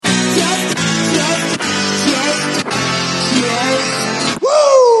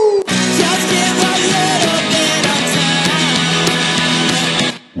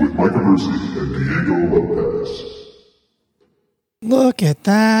look at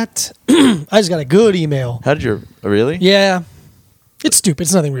that. I just got a good email. How did you really? Yeah. It's stupid.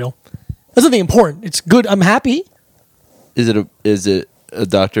 It's nothing real. It's nothing important. It's good. I'm happy. Is it a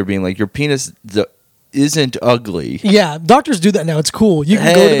doctor being like, your penis isn't ugly? Yeah, doctors do that now. It's cool. You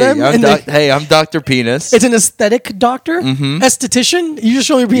can go to them. I'm Dr. Penis. It's an aesthetic doctor, esthetician. You just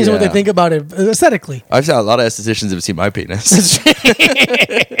show your penis and what they think about it aesthetically. I've seen a lot of estheticians that have seen my penis.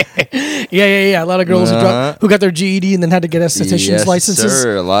 Yeah. A lot of girls who got their GED and then had to get esthetician's licenses.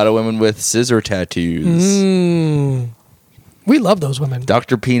 Sir. A lot of women with scissor tattoos. We love those women.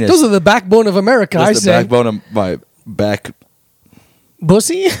 Dr. Penis. Those are the backbone of America, I say. The backbone of my back.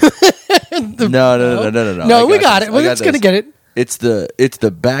 Bussy? No. No, we got it. We're just going to get it. It's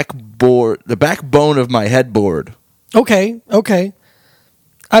the backbone of my headboard. Okay.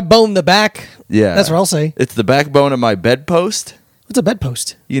 I bone the back. Yeah. That's what I'll say. It's the backbone of my bedpost. What's a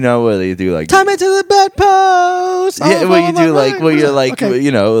bedpost? You know where they do like time into the bedpost. Yeah, what you do like where you're like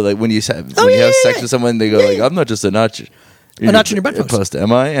you know like when you have sex with someone, they go like, I'm not just a notch. A notch in your bedpost.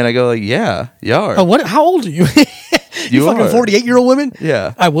 Am I? And I go like, yeah, you are. Oh, what? How old are you? You fucking 48-year-old woman?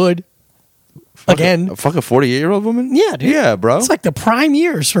 Yeah, I would. Again, a fucking 48-year-old woman? Yeah, dude. Yeah, bro. It's like the prime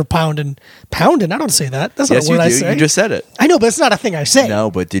years for pounding. Pounding? I don't say that. That's not a word I say. You just said it. I know, but it's not a thing I say. No,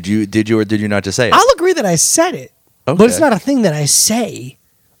 but did you or did you not just say it? I'll agree that I said it, but it's not a thing that I say.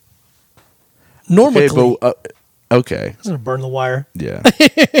 Normally, okay. It's gonna burn the wire. Yeah,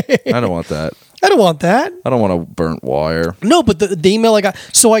 I don't want that. I don't want that. I don't want a burnt wire. No, but the email I got.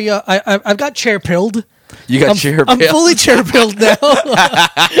 So I've got Chairpilled. You got Chairpilled? I'm fully Chairpilled now.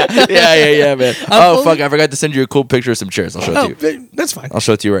 yeah, man. Fuck! I forgot to send you a cool picture of some chairs. I'll show it to you. That's fine. I'll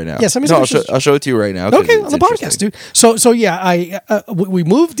show it to you right now. Yes, I'll show it to you right now. Okay, on the podcast, dude. So yeah, we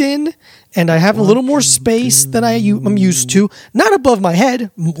moved in, and I have a little more space than I'm used to. Not above my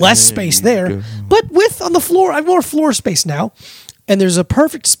head, less space there, but width on the floor. I have more floor space now. And there's a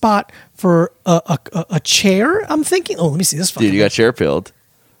perfect spot for a chair. I'm thinking. Oh, let me see this. Dude, you got Chairpilled.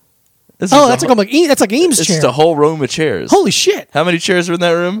 That's like Eames' chair. It's a whole room of chairs. Holy shit! How many chairs are in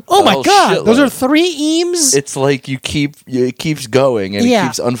that room? Oh my god, those are 3 Eames. It's like it keeps going and it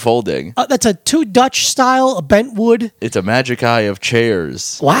keeps unfolding. That's a 2 Dutch style, a bent wood. It's a magic eye of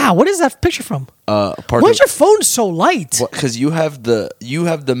chairs. Wow, what is that picture from? Why is your phone so light? Because you have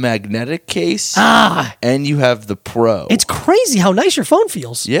the magnetic case, and you have the Pro. It's crazy how nice your phone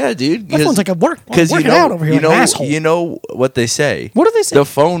feels. Yeah, dude. My phone's like I'm working out over here like an asshole. You know what they say? What do they say? The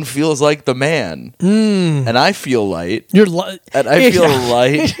phone feels like the man, and I feel light. You're light, and I feel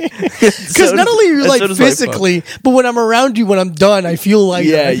light. Because not only are you light physically, but when I'm around you, when I'm done, I feel like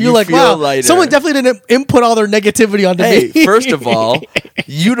I feel like wow, lighter. Someone definitely didn't input all their negativity onto me. First of all,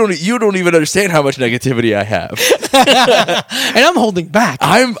 you don't even understand how much negativity I have. And I'm holding back.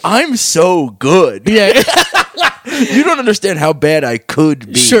 I'm so good. Yeah. You don't understand how bad I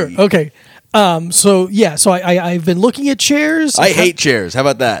could be. Sure. Okay. So I've been looking at chairs. I hate chairs. How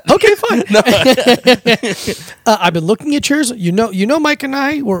about that? Okay, fine. I've been looking at chairs. You know, Mike and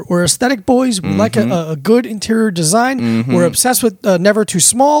I, we're aesthetic boys. We like a good interior design. We're obsessed with never too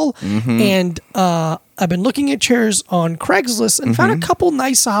small. And I've been looking at chairs on Craigslist and found a couple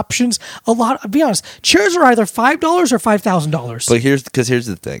nice options. I'll be honest, chairs are either $5 or $5,000. But here's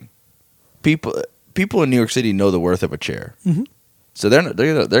the thing. People in New York City know the worth of a chair. So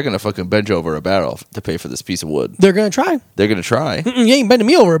they're gonna fucking bend over a barrel to pay for this piece of wood. They're gonna try. They're gonna try. You ain't bending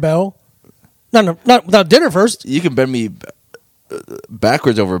me over a barrel. Not without dinner first. You can bend me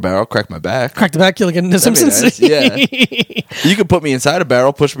backwards over a barrel, crack my back. Crack the back, you like in The Simpsons. Nice. Yeah. You can put me inside a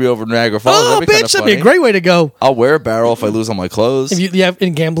barrel, push me over Niagara Falls. Oh, bitch, that'd be a great way to go. I'll wear a barrel if I lose all my clothes. If you have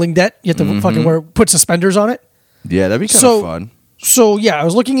in gambling debt, you have to fucking put suspenders on it. Yeah, that'd be kind of fun. So yeah, I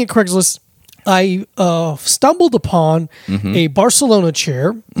was looking at Craigslist. I stumbled upon a Barcelona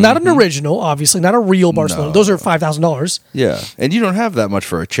chair, not an original, obviously, not a real Barcelona. No. Those are $5,000. Yeah, and you don't have that much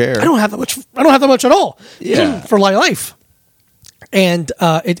for a chair. I don't have that much. I don't have that much at all. Yeah, for my life. And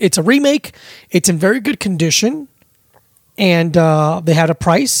it's a remake. It's in very good condition, and they had a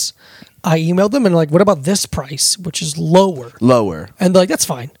price. I emailed them and like, what about this price, which is lower? And they're like, that's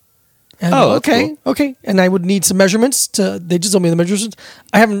fine. And okay. And I would need some measurements. They just told me the measurements.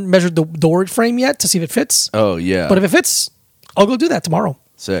 I haven't measured the door frame yet to see if it fits. Oh, yeah. But if it fits, I'll go do that tomorrow.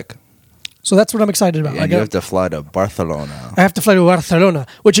 Sick. So that's what I'm excited about. And you have to fly to Barcelona. I have to fly to Barcelona,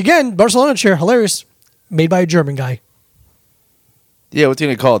 which again, Barcelona chair, hilarious, made by a German guy. Yeah, what's he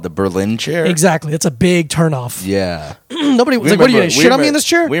going to call it? The Berlin chair? Exactly. That's a big turnoff. Yeah. Nobody was like, what are you going to shit on me in this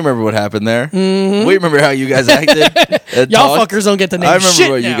chair? We remember what happened there. Mm-hmm. We remember how you guys acted. Y'all fuckers don't get the name shit. I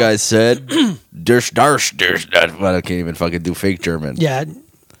remember what you guys said. Dersh. Well, I can't even fucking do fake German. Yeah.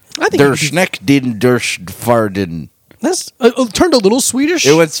 I think Der Schneck didn't, der Fahr didn't. That's turned a little Swedish.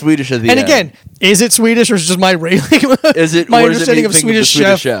 It went Swedish at the and end. again, is it Swedish or is it just my Is it my or is it understanding me of thinking Swedish, the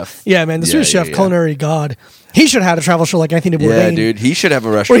Swedish chef? chef? Yeah, man, the Swedish chef, culinary god. He should have had a travel show like Anthony Bourdain. Yeah, dude. He should have a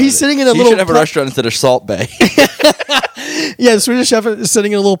restaurant. Where he's sitting in a he little should have a restaurant instead of Salt Bay. Yeah, the Swedish chef is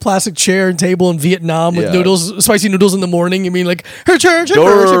sitting in a little plastic chair and table in Vietnam with noodles, spicy noodles in the morning. I mean, like, her church,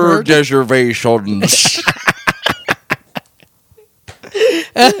 Your reservations.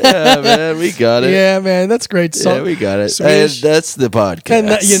 Yeah, man, we got it. Yeah, man, that's great. Yeah, we got it. Swedish. And that's the podcast. And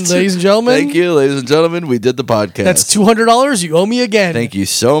ladies and gentlemen. Thank you, ladies and gentlemen. We did the podcast. That's $200 you owe me again. Thank you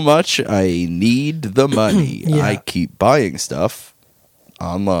so much. I need the money. Yeah. I keep buying stuff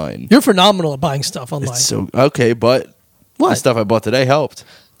online. You're phenomenal at buying stuff online. It's so okay, but What? the stuff I bought today helped.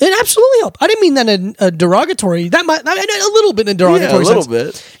 It absolutely helped. I didn't mean that in a derogatory. That might a little bit in a derogatory Yeah, a little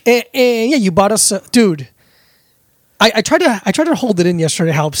sense. bit. And yeah, you bought us, dude. I tried to hold it in yesterday.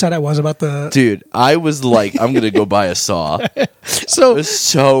 How upset I was about the Dude, I was like, I'm gonna go buy a saw. I so. was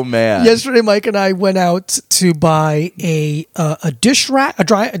so mad. Yesterday, Mike and I went out to buy a dish rack,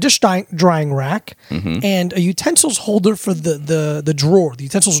 a dish drying rack, and a utensils holder for the drawer, the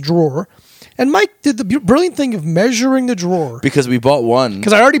utensils drawer. And Mike did the brilliant thing of measuring the drawer Because we bought one.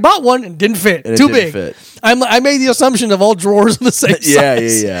 because I already bought one and didn't fit. And it Too didn't big. fit. I made the assumption of all drawers are the same Yeah,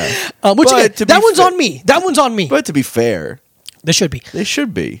 size. yeah. Which But again, to be that one's fair- on me. That one's on me. But to be fair, They should be. they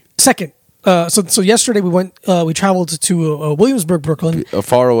should be Second, so yesterday we traveled to Williamsburg, Brooklyn. a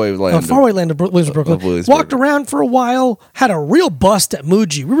faraway land. A faraway land of Williamsburg, Brooklyn. of Williamsburg. Walked around for a while, had a real bust at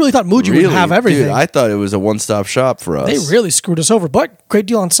Muji. We really thought Muji would have everything. Dude, I thought it was a one-stop shop for us. They really screwed us over, but great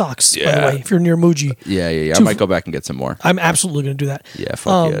deal on socks, by the Yeah. way, if you're near Muji. Yeah. I might go back and get some more. I'm absolutely going to do that. Yeah,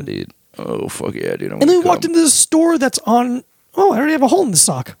 fuck yeah, dude. Oh, fuck yeah, dude. And then we walked into this store that's on, I already have a hole in the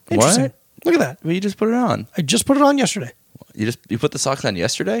sock. Interesting. What? Look at that. Well, you just put it on. I just put it on yesterday. You put the socks on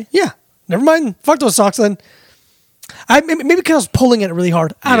yesterday? Yeah. Never mind. Fuck those socks then. Maybe because I was pulling it really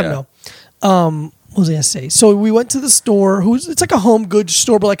hard. I don't Yeah. know. What was I gonna say? So we went to the store. It's like a home goods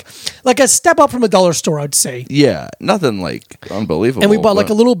store, but like a step up from a dollar store, I'd say. Yeah, nothing like unbelievable. And we bought like a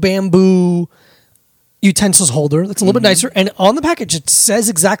but- little bamboo utensils holder that's a little bit nicer. And on the package, it says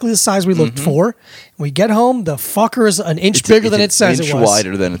exactly the size we looked for. We get home, the fucker is an inch bigger than it says an it inch was.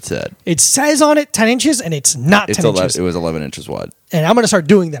 wider than it said. It says on it 10 inches, and it's not 10 inches. It was 11 inches wide. And I'm going to start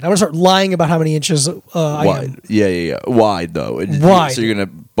doing that. I'm going to start lying about how many inches I Wide. am. Yeah. Wide though. Wide. So you're gonna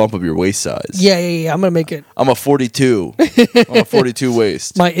bump up your waist size. Yeah. I'm going to make it. I'm a 42. I'm a 42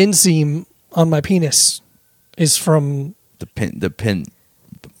 waist. My inseam on my penis is from. The pin.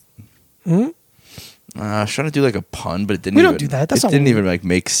 I was trying to do like a pun, but it didn't. We don't do that. That's it not didn't what even like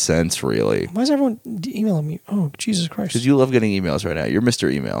make sense really. Why is everyone emailing me? Oh, Jesus Christ. Because you love getting emails right now. You're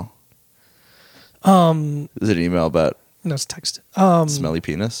Mr. Email. Is it an email about No, it's text. smelly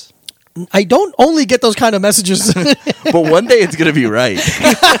penis? I don't only get those kind of messages. But one day it's gonna be right.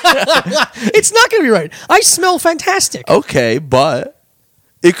 It's not going to be right. I smell fantastic. Okay, but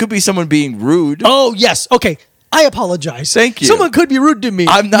it could be someone being rude. Oh, yes. Okay. I apologize. Thank you. Someone could be rude to me.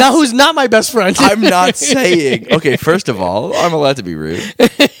 I'm not- now who's not my best friend. I'm not saying. Okay, first of all, I'm allowed to be rude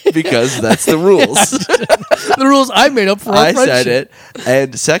because that's the rules. The rules I made up for our I friendship. said it,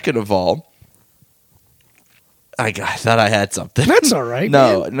 and second of all, I thought I had something. That's all right.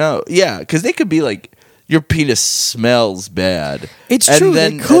 man. No, yeah, because they could be like, your penis smells bad. It's And true,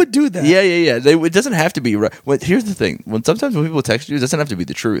 they could do that. Yeah. It doesn't have to be right. Here's the thing: sometimes when people text you, it doesn't have to be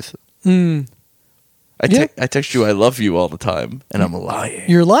the truth. Yeah. I text you, I love you all the time, and I'm lying.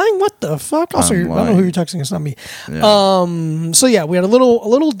 You're lying? What the fuck? Also, I'm I don't know who lying. you're texting. It's not me. Yeah. So yeah, we had a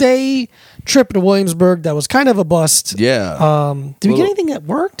little day trip to Williamsburg that was kind of a bust. Yeah. Did we get Little- anything that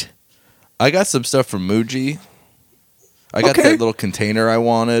worked? I got some stuff from Muji. I got Okay. that little container I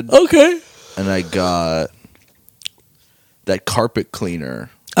wanted, Okay. and I got that carpet cleaner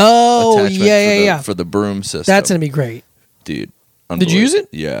Oh attachment for the broom system. That's gonna be great. Dude. Did you use it?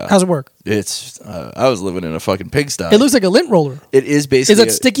 Yeah. How's it work? It's I was living in a fucking pigsty. It looks like a lint roller. It is Is basically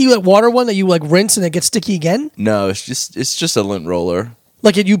that sticky like water one that you like rinse and it gets sticky again? No, it's just a lint roller.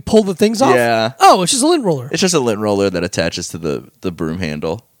 Like you pull the things off? Yeah. Oh, it's just a lint roller. It's just a lint roller that attaches to the broom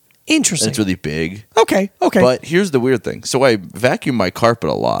handle. Interesting. And it's really big. Okay. But here's the weird thing. So I vacuum my carpet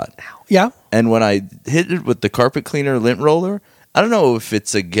a lot. Yeah. And when I hit it with the carpet cleaner lint roller, I don't know if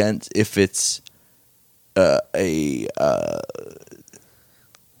it's a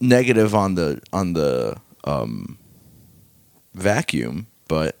negative on the vacuum,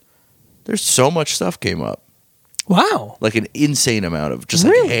 but there's so much stuff came up. Wow. Like an insane amount of just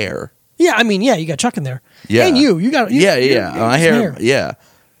Really? like hair. Yeah, I mean, yeah, you got Chuck in there. Yeah. And you got Yeah. you My hair. Yeah.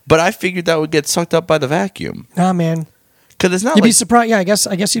 But I figured that would get sucked up by the vacuum. Nah, man. Because it's not You'd be like... surprised. Yeah, I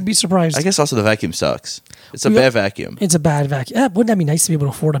guess you'd be surprised. I guess also the vacuum sucks. It's a bad vacuum. It's a bad vacuum. Yeah, wouldn't that be nice to be able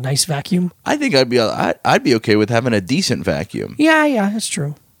to afford a nice vacuum? I think I'd be okay with having a decent vacuum. Yeah, that's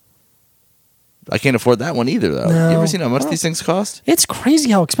true. I can't afford that one either, though. No. You ever seen how much these things cost? It's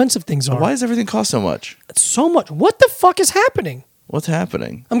crazy how expensive things are. Why does everything cost so much? It's so much. What the fuck is happening? What's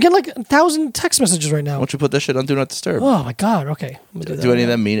happening? I'm getting like 1,000 text messages right now. Why don't you put that shit on Do Not Disturb? Oh my god. Okay. Do any of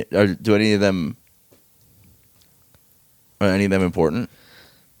them mean it? Or do any of them... Are any of them important?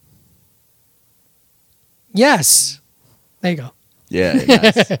 Yes. There you go. Yeah,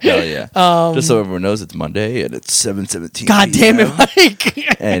 nice. Hell yeah. Just so everyone knows, it's Monday and it's 7:17. God damn it,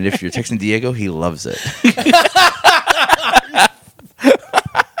 Mike. And if you're texting Diego, he loves it.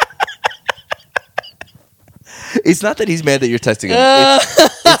 It's not that he's mad that you're texting him.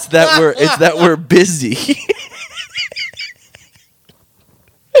 It's that we're busy.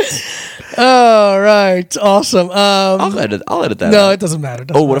 All right. Awesome. I'll edit that. No, out. it doesn't matter.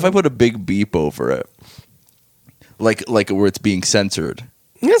 What if I put a big beep over it? Like where it's being censored.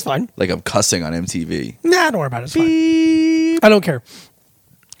 That's fine. Like I'm cussing on MTV. Nah, don't worry about it. It's fine. Beep. I don't care.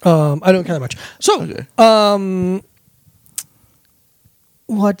 I don't care that much. So, Okay.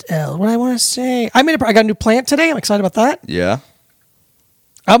 What else? What I want to say? I got a new plant today. I'm excited about that. Yeah.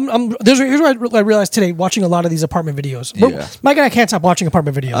 Here's what I realized today watching a lot of these apartment videos. Yeah. Mike and I can't stop watching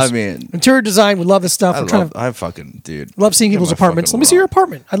apartment videos. I mean, interior design. We love this stuff. I fucking dude. Love seeing people's apartments. Let me see your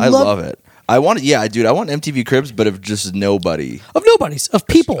apartment. I love it. I want MTV Cribs, but of just nobody. Of nobodies. Of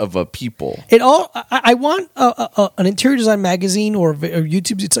people. Of a people. It all. I want an interior design magazine or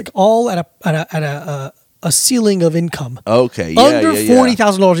YouTube. It's like all at a ceiling of income. Okay. Yeah. Under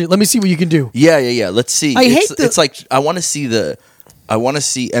 $40,000. Let me see what you can do. Yeah. Let's see. It's like I want to see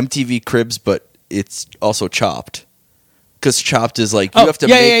MTV Cribs, but it's also Chopped. Because Chopped is like you have to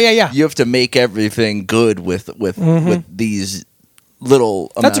you have to make everything good with these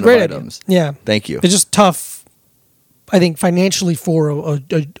little amount of items. Idea. Yeah. Thank you. It's just tough, I think, financially for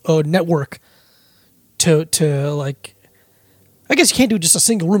a network to like. I guess you can't do just a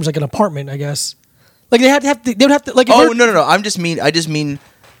single room. It's like an apartment, I guess. Like they would have to like. Oh no! I just mean.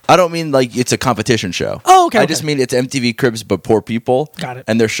 I don't mean like it's a competition show. Oh, okay. I just mean it's MTV Cribs, but poor people. Got it.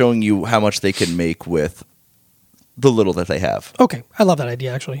 And they're showing you how much they can make with the little that they have. Okay, I love that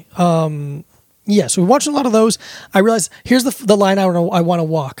idea actually. Yeah, so we're watching a lot of those. I realized here's the line I want to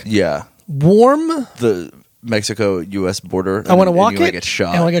walk. Yeah. Warm. The Mexico-U.S. border. I want to walk it. Get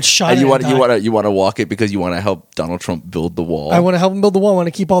shot. I want to get shot. And you want to walk it because you want to help Donald Trump build the wall. I want to help him build the wall. I want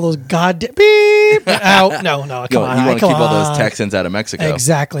to keep all those goddamn beep out. No, come on. You want to keep all those Texans out of Mexico.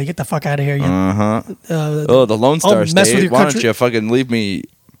 Exactly. Get the fuck out of here. The Lone Star State. Why don't you fucking leave me?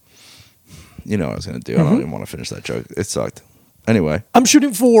 You know what I was going to do. I don't even want to finish that joke. It sucked. Anyway. I'm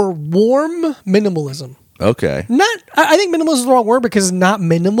shooting for warm minimalism. Okay. I think minimalism is the wrong word because it's not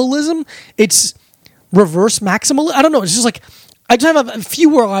minimalism. It's reverse maximal. I don't know. It's just like I just have a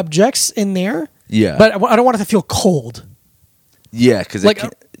fewer objects in there. Yeah. But I don't want it to feel cold. Yeah, because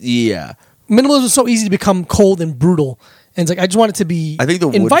minimalism is so easy to become cold and brutal. And it's like I just want it to be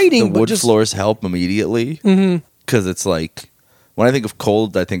inviting. The wood floors help immediately because it's like when I think of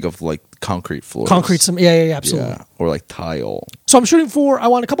cold, I think of like concrete floors. Concrete, absolutely. Yeah, or like tile. So I'm shooting for. I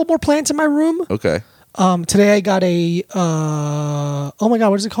want a couple more plants in my room. Okay. Today I got a. Oh my god,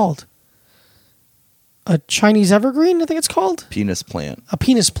 what is it called? A Chinese evergreen, I think it's called. Penis plant. A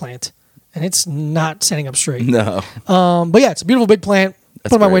penis plant, and it's not standing up straight. No. But yeah, it's a beautiful big plant.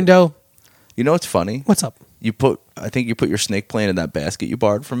 Put it in my window. You know what's funny? What's up? I think you put your snake plant in that basket you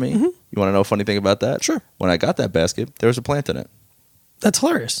borrowed from me. Mm-hmm. You want to know a funny thing about that? Sure. When I got that basket, there was a plant in it. That's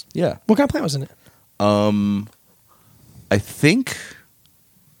hilarious. Yeah. What kind of plant was in it? I think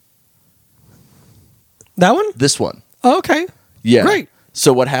that one. This one. Oh, okay. Yeah. Great.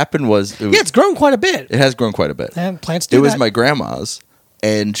 So what happened was, it's grown quite a bit. It has grown quite a bit. And plants do It was that. my grandma's,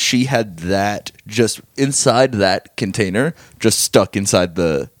 and she had that just inside that container, just stuck inside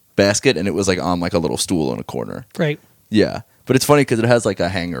the basket, and it was like on like a little stool in a corner. Great. Yeah. But it's funny because it has like a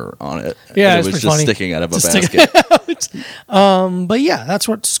hanger on it. Yeah, and it was just funny. sticking out of a basket. But yeah, that's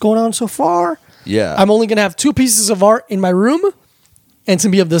what's going on so far. Yeah. I'm only going to have 2 pieces of art in my room, and it's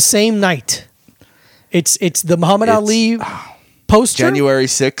going to be of the same night. It's the Muhammad Ali poster. January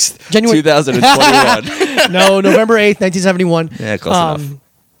 6th, 2021. No, November 8th, 1971. Yeah, close enough.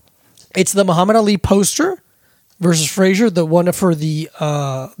 It's the Muhammad Ali poster versus Frasier, the one for the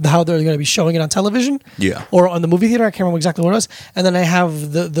how they're going to be showing it on television, or on the movie theater. I can't remember exactly what it was. And then I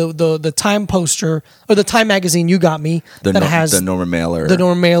have the Time poster or the Time magazine you got me has the Norman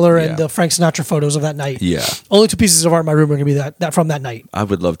Mailer, and the Frank Sinatra photos of that night. Yeah, only 2 pieces of art in my room are going to be that from that night. I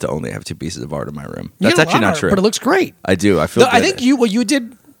would love to only have 2 pieces of art in my room. That's actually not true, but it looks great. I do. I feel. I think what you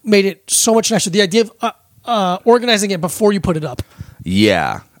did made it so much nicer. The idea of organizing it before you put it up.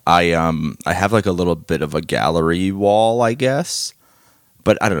 Yeah. I have like a little bit of a gallery wall, I guess,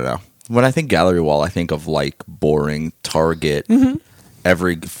 but I don't know. When I think gallery wall, I think of like boring Target. Mm-hmm.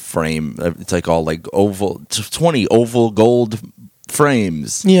 Every frame, it's like all like 20 oval gold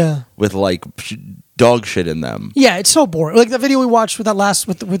frames. Yeah, with like dog shit in them. Yeah, it's so boring. Like the video we watched with that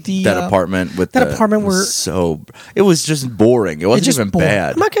apartment where it was just boring. It wasn't even boring.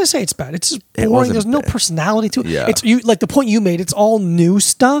 bad. I'm not gonna say it's bad. It's just boring. There's no personality to it. Yeah. It's like the point you made. It's all new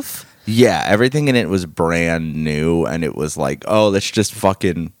stuff. Yeah, everything in it was brand new, and it was like, oh, let's just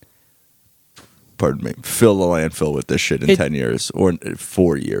fucking, pardon me, fill the landfill with this shit in 10 years or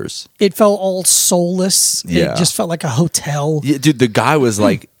 4 years. It felt all soulless. Yeah. It just felt like a hotel. Yeah, dude, the guy was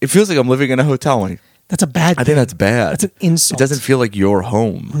like, it feels like I'm living in a hotel. Like, that's a bad thing. I think that's bad. That's an insult. It doesn't feel like your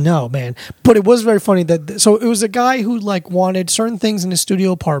home. No, man. But it was very funny so it was a guy who like wanted certain things in his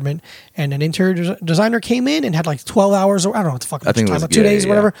studio apartment, and an interior designer came in and had like 12 hours or I don't know what the fuck, I think it was 2 days or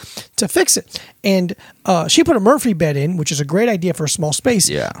whatever to fix it. And she put a Murphy bed in, which is a great idea for a small space.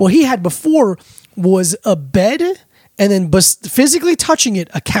 Yeah. What he had before was a bed and then physically touching it,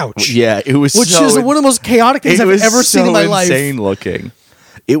 a couch. Yeah, it was which is one of the most chaotic things I've ever seen in my life. Insane looking.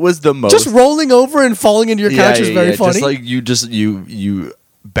 It was the most. Just rolling over and falling into your couch is very funny. Just like you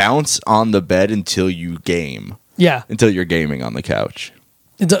bounce on the bed until you game. Yeah. Until you're gaming on the couch.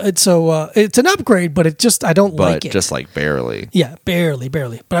 It's an upgrade, but I don't like it. Just like barely. Yeah, barely.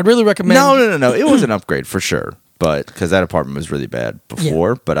 But I'd really recommend. No. It was an upgrade for sure. But because that apartment was really bad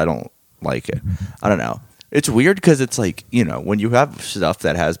before, but I don't like it. I don't know. It's weird because it's like, when you have stuff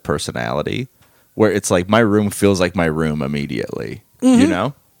that has personality, where it's like my room feels like my room immediately.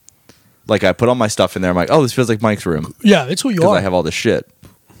 Mm-hmm. Like I put all my stuff in there. I'm like, oh, this feels like Mike's room. Yeah, it's who you are. Because I have all this shit,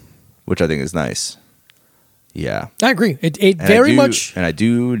 which I think is nice. Yeah, I agree. It very much. And I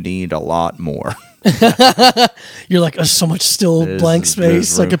do need a lot more. You're like, so much still blank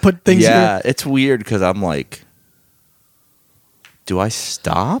space. I could put things. Yeah, here. It's weird because I'm like, do I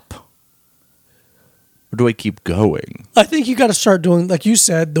stop? Or do I keep going? I think you got to start doing, like you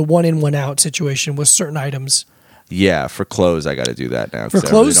said, the 1 in, 1 out situation with certain items. Yeah, for clothes, I got to do that now. For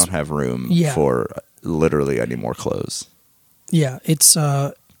clothes, I really don't have room for literally any more clothes. Yeah, it's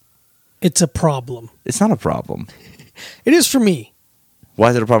a problem. It's not a problem. It is for me. Why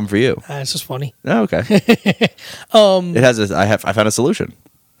is it a problem for you? It's just funny. Oh, okay. It has. I found a solution.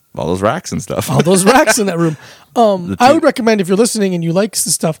 All those racks and stuff. All those racks in that room. I would recommend if you're listening and you like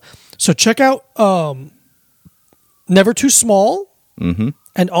this stuff. So check out Never Too Small,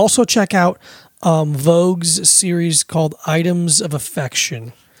 and also check out Vogue's series called Items of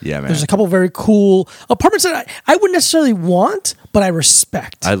Affection. Yeah, man. There's a couple very cool apartments that I wouldn't necessarily want, but I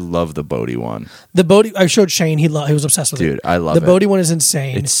respect. I love the Bodie one. The Bodie, I showed Shane. He was obsessed with it. Dude, I love it. The Bodie one is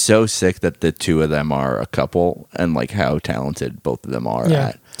insane. It's so sick that the two of them are a couple, and like how talented both of them are.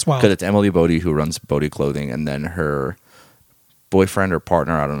 Yeah, it's wild. Because it's Emily Bodie who runs Bodie Clothing, and then her boyfriend or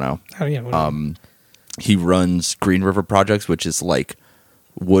partner, I don't know. He runs Green River Projects, which is like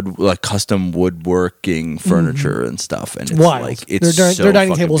custom woodworking furniture and stuff, and it's wild. Like it's their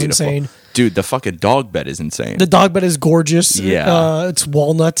dining table's beautiful. Insane. Dude, the fucking dog bed is insane. The dog bed is gorgeous. Yeah, it's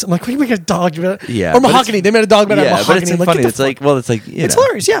walnut. I'm like, we can make a dog bed. Yeah, or mahogany. They made a dog bed out of mahogany. But it's funny. It's like it's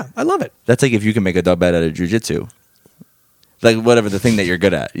hilarious. Yeah, I love it. That's like if you can make a dog bed out of jiu-jitsu. Like whatever the thing that you're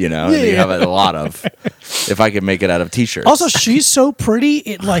good at, you have a lot of. If I could make it out of t-shirts. Also, she's so pretty,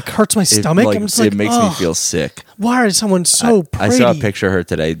 it like hurts my stomach. I'm just it makes me feel sick. Why is someone so pretty? I saw a picture of her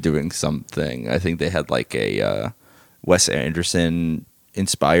today doing something. I think they had like a Wes Anderson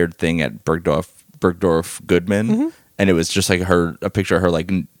inspired thing at Bergdorf Goodman, and it was just like a picture of her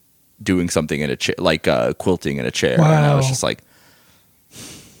like doing something in a chair, like quilting in a chair. Wow. And I was just like,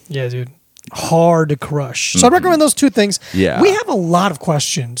 yeah, dude. Hard to crush. So I'd recommend those two things. Yeah. We have a lot of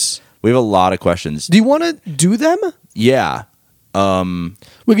questions. We have a lot of questions. Do you want to do them? Yeah.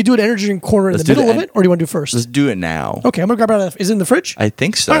 We could do an energy corner in the middle of it, or do you want to do first? Let's do it now. Okay, I'm going to grab it out of the... Is it in the fridge? I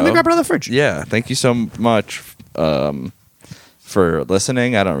think so. All right, let me grab it out of the fridge. Yeah, thank you so much for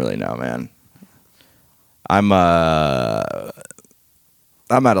listening. I don't really know, man. I'm at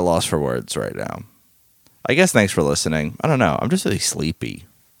a loss for words right now. I guess thanks for listening. I don't know. I'm just really sleepy.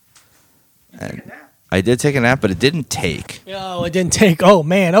 And I did take a nap, but it didn't take. Oh, it didn't take. Oh,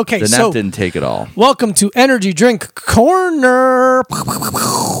 man. Okay, The nap didn't take at all. Welcome to Energy Drink Corner.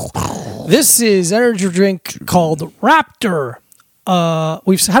 This is energy drink called Raptor.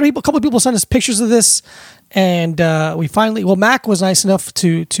 We've had a couple of people send us pictures of this, and we finally. Well, Mac was nice enough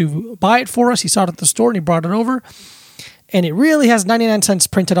to buy it for us. He saw it at the store and he brought it over, and it really has 99 cents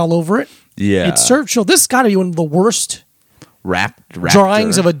printed all over it. Yeah, it's served chilled. This has got to be one of the worst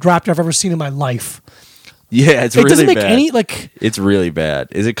drawings of a Raptor I've ever seen in my life. Yeah, it's really bad. It doesn't make any, like... It's really bad.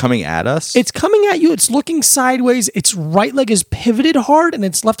 Is it coming at us? It's coming at you. It's looking sideways. Its right leg is pivoted hard, and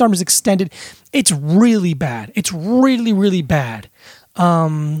its left arm is extended. It's really bad. It's really, really bad. Let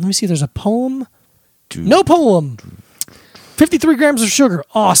me see. There's a poem. No poem. 53 grams of sugar.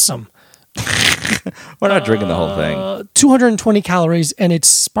 Awesome. We're not drinking the whole thing. 220 calories, and it's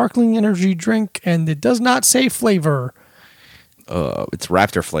sparkling energy drink, and it does not say flavor. It's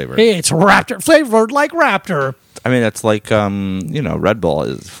Raptor flavored. It's Raptor flavored like Raptor. I mean, it's like Red Bull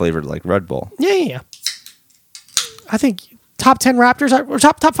is flavored like Red Bull. Yeah. I think top 10 Raptors or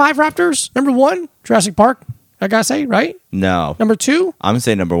top 5 Raptors. Number 1, Jurassic Park. I gotta say, right? No. Number 2, I'm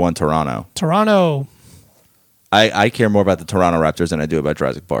saying number 1, Toronto. Toronto. I care more about the Toronto Raptors than I do about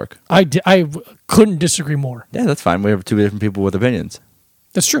Jurassic Park. I couldn't disagree more. Yeah, that's fine. We have two different people with opinions.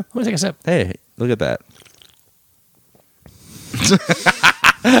 That's true. Let me take a sip. Hey, look at that.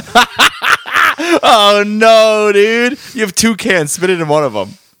 Oh no, dude! You have 2 cans. Spit it in one of them.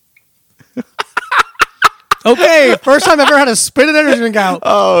 Okay, first time I've ever had a spit an energy drink out.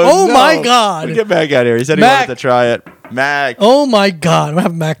 Oh no. My god! Get Mac out here. He said he wanted to try it. Mac. Oh my god! I'm gonna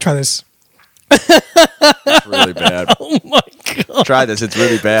have Mac try this. It's really bad. Oh my god! Try this. It's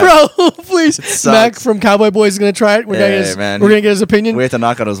really bad, bro. Please, Mac from Cowboy Boys is gonna try it. We're gonna get his opinion. We have to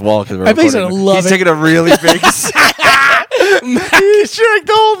knock on his wall because I think he's gonna love it. He's taking a really big sip. He drank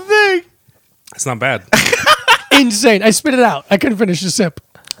the whole thing. It's not bad. Insane. I spit it out. I couldn't finish the sip.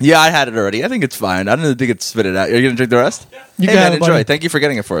 Yeah, I had it already. I think it's fine. I don't think it's spit it out. Are you going to drink the rest? Yeah. You hey, man, enjoy. Buddy. Thank you for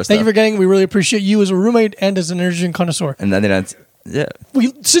getting it for us. Thank you for getting it. We really appreciate you as a roommate and as an energy drink connoisseur. And then yeah. We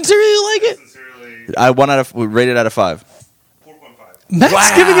sincerely like it? Sincerely. We rated out of 5. 4.5.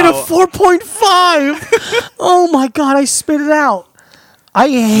 Matt's giving it a 4.5. Oh my God, I spit it out.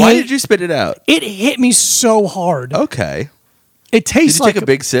 Why did you spit it out? It hit me so hard. Okay. It tastes like take a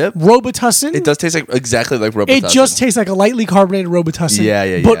big sip? Robitussin. It does taste exactly like Robitussin. It just tastes like a lightly carbonated Robitussin.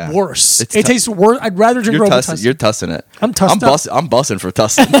 Yeah. But worse. It tastes worse. I'd rather drink Robitussin. You're tussing it. I'm bussing for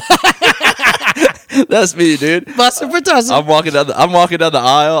tussing. That's me, dude. Bussing for tussin. I'm walking down the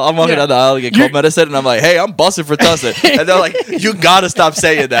aisle. I'm walking down the aisle to get cold medicine, and I'm like, "Hey, I'm bussing for tussin." And they're like, "You gotta stop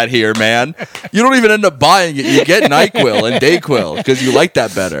saying that here, man. You don't even end up buying it. You get NyQuil and DayQuil because you like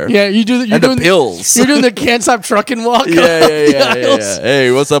that better." Yeah, you do. You're doing the pills. You're doing the can't stop trucking walk. Yeah.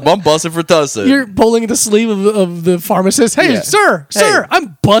 Hey, what's up? I'm bussing for tussin. You're pulling the sleeve of the pharmacist. Hey, sir,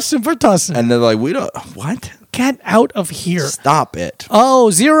 I'm bussing for tussin. And they're like, "We don't what." Get out of here. Stop it.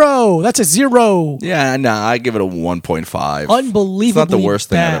 Oh, 0. That's a 0. Yeah, no, I give it a 1.5. Unbelievably It's not the worst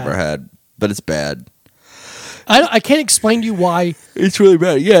bad. thing I've ever had, but it's bad. I can't explain to you why. It's really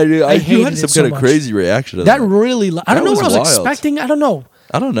bad. Yeah, dude, you had some so kind of crazy reaction to that. Really, I don't know what I was wild. expecting. I don't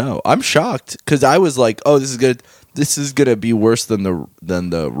know. I'm shocked because I was like, "Oh, this is gonna be worse than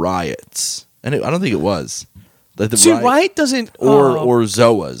the riots," and I don't think it was. Like riot doesn't or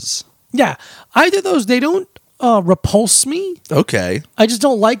Zoas. Yeah, either of those they don't repulse me. Okay, I just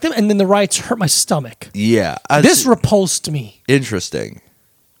don't like them, and then the riots hurt my stomach. Yeah, this repulsed me. Interesting.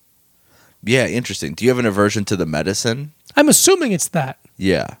 Yeah, interesting. Do you have an aversion to the medicine? I'm assuming it's that.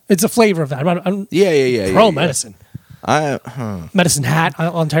 Yeah, it's a flavor of that. I'm pro medicine. Medicine Hat,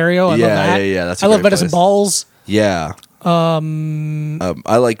 Ontario. I love that. Yeah. That's I love medicine balls. Yeah. I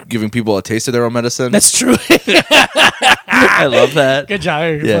like giving people a taste of their own medicine. That's true. I love that. Good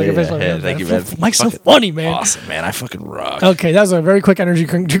job. Yeah, thank you, man. Mike's so funny, man. Awesome, man. I fucking rock. Okay, that was a very quick energy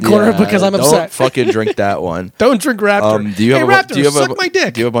corner because I'm upset. Don't fucking drink that one. Don't drink Raptor. Do you have Raptor, suck my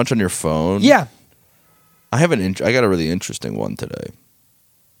dick. Do you have a bunch on your phone? Yeah. I got a really interesting one today.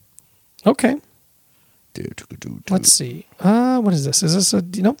 Okay. Let's see. What is this? Is this a...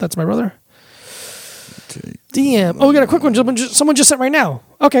 Nope, that's my brother. DM. Oh, we got a quick one. Someone just sent right now.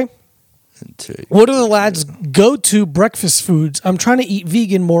 Okay. What are the lads' go-to breakfast foods? I'm trying to eat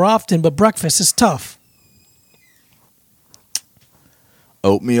vegan more often, but breakfast is tough.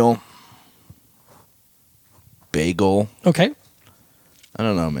 Oatmeal. Bagel. Okay. I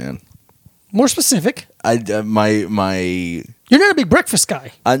don't know, man. More specific. You're not a big breakfast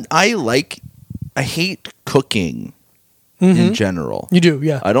guy. I hate cooking in general. You do,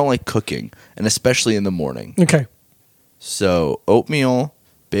 yeah. I don't like cooking, and especially in the morning. Okay. So oatmeal,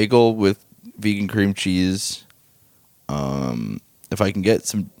 bagel with vegan cream cheese. If I can get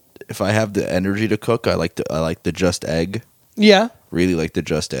some, if I have the energy to cook, I like the just egg. Yeah. Really like the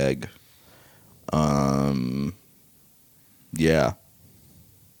just egg. Yeah.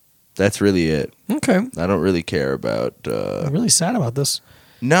 That's really it. Okay. I don't really care about. I'm really sad about this.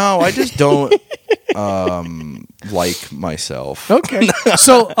 No, I just don't like myself. Okay.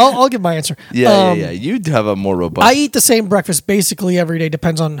 So I'll give my answer. Yeah. You'd have a more robust. I eat the same breakfast basically every day.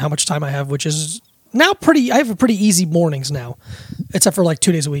 Depends on how much time I have, which is now I have a pretty easy mornings now, except for like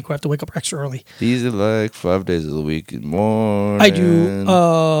 2 days a week where I have to wake up extra early. Easy like 5 days of the week in morning. I do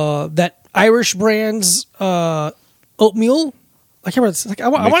that Irish brand's oatmeal. I can't remember. It's like, I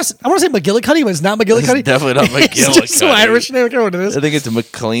want to say McGillicuddy, but it's not McGillicuddy. It's definitely not McGillicuddy. It's just some Irish name. I can't remember what it is. I think it's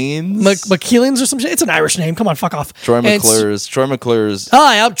McLean's. McKeelan's or some shit. It's an Irish name. Come on, fuck off. Troy McClure's.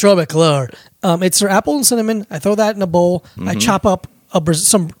 Hi, I'm Troy McClure. It's their apple and cinnamon. I throw that in a bowl. Mm-hmm. I chop up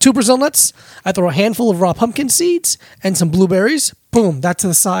two Brazil nuts. I throw a handful of raw pumpkin seeds and some blueberries. Boom, that to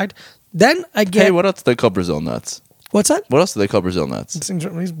the side. Then I get. Hey, what else do they call Brazil nuts? What's that? What else do they call Brazil nuts?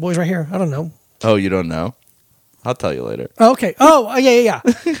 These boys right here. I don't know. Oh, you don't know? I'll tell you later. Okay. Oh, yeah.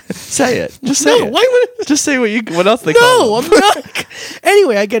 Say it. Just say it. Why would Just say what else they call them. No, I'm not.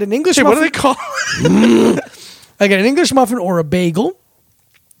 Anyway, I get an English muffin. What do they call I get an English muffin or a bagel.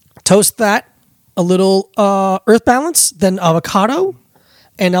 Toast that. A little Earth Balance, then avocado,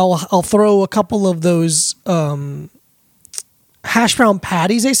 and I'll throw a couple of those hash brown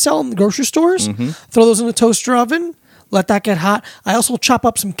patties they sell in the grocery stores. Mm-hmm. Throw those in a toaster oven. Let that get hot. I also chop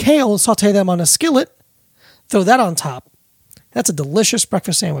up some kale and saute them on a skillet. Throw that on top. That's a delicious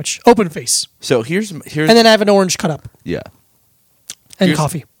breakfast sandwich. Open face. So here's and then I have an orange cut up. Yeah. And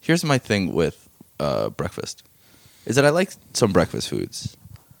coffee. Here's my thing with breakfast, is that I like some breakfast foods,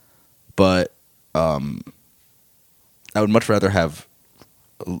 but I would much rather have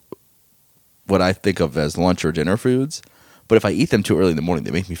what I think of as lunch or dinner foods. But if I eat them too early in the morning,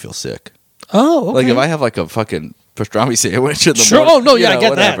 they make me feel sick. Oh, okay. Like if I have like a fucking pastrami sandwich in the morning. Oh, no, yeah, I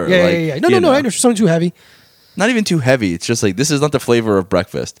get whatever. That. Yeah. No, I understand. Something too heavy. Not even too heavy. It's just like, this is not the flavor of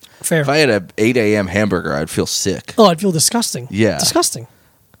breakfast. Fair. If I had an 8 a.m. hamburger, I'd feel sick. Oh, I'd feel disgusting. Yeah. Disgusting.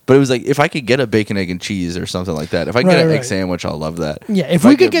 But it was like, if I could get a bacon, egg, and cheese or something like that. If I could get an egg sandwich, I'll love that. Yeah, if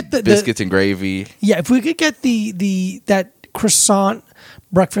we could get the biscuits and gravy. Yeah, if we could get that croissant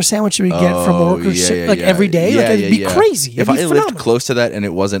breakfast sandwich we get from work every day, it'd be crazy. If I lived close to that and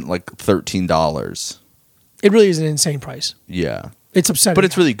it wasn't like $13. It really is an insane price. Yeah. It's upsetting. But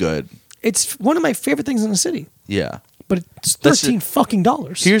it's really good. It's one of my favorite things in the city. Yeah. But it's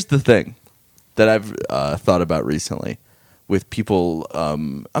 $13. Here's the thing that I've thought about recently with people.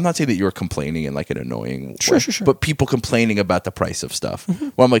 I'm not saying that you're complaining in like an annoying way, Sure. but people complaining about the price of stuff. Mm-hmm.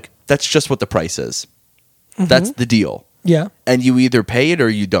 Well, I'm like, that's just what the price is. Mm-hmm. That's the deal. Yeah. And you either pay it or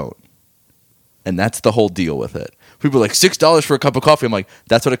you don't. And that's the whole deal with it. People are like, $6 for a cup of coffee. I'm like,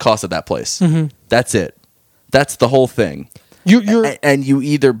 that's what it costs at that place. Mm-hmm. That's it. That's the whole thing. And you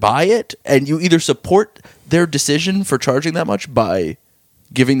either buy it and you either support their decision for charging that much by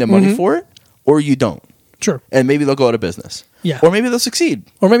giving them money for it, or you don't. Sure. And maybe they'll go out of business. Yeah. Or maybe they'll succeed.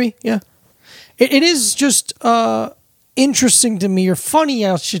 Or maybe, yeah. It is just interesting to me, or funny,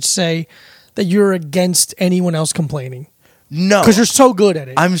 I should say, that you're against anyone else complaining. No. Because you're so good at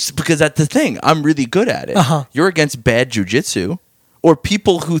it. Because that's the thing. I'm really good at it. Uh-huh. You're against bad jujitsu or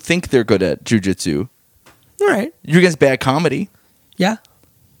people who think they're good at jujitsu. All right. You're against bad comedy. Yeah.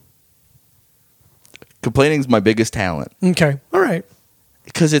 Complaining is my biggest talent. Okay. All right.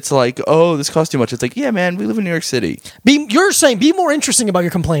 Because it's like, oh, this costs too much. It's like, yeah, man, we live in New York City. You're saying be more interesting about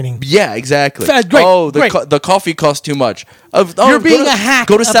your complaining. Yeah, exactly. Great, the coffee costs too much. You're being a hack.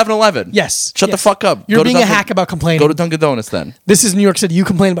 Go to 7-Eleven. Yes. Shut the fuck up. You're being a hack about complaining. Go to Dunkin' Donuts then. This is New York City. You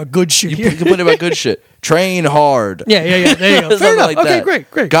complain about good shit here. You complain about good shit. Train hard. Yeah. There you go. Fair enough. Like okay,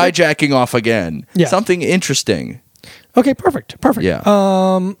 that. great. Guy jacking off again. Yeah. Something interesting. Okay, perfect. Yeah.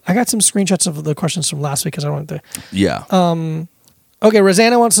 I got some screenshots of the questions from last week because I wanted to. Yeah. Okay,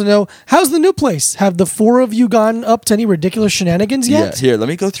 Rosanna wants to know, how's the new place? Have the four of you gone up to any ridiculous shenanigans yet? Yeah, here, let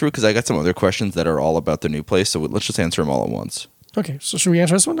me go through because I got some other questions that are all about the new place, so let's just answer them all at once. Okay, so should we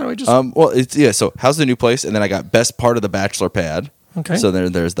answer this one? So how's the new place? And then I got best part of the bachelor pad. Okay. So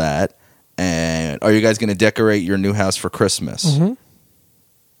there's that. And are you guys going to decorate your new house for Christmas? Mm-hmm.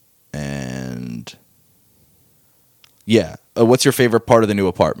 And yeah, what's your favorite part of the new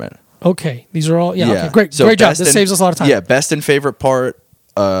apartment? Okay, these are all okay, great, so great job. This saves us a lot of time. Yeah, best and favorite part.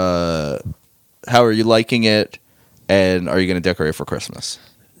 How are you liking it? And are you going to decorate for Christmas?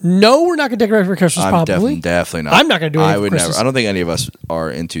 No, we're not going to decorate for Christmas. Probably, definitely not. I'm not going to do anything. I would never. I don't think any of us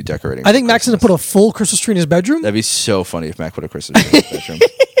are into decorating. I think Mac's going to put a full Christmas tree in his bedroom. That'd be so funny if Mac put a Christmas tree in his bedroom.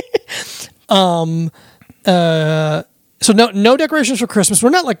 So no decorations for Christmas.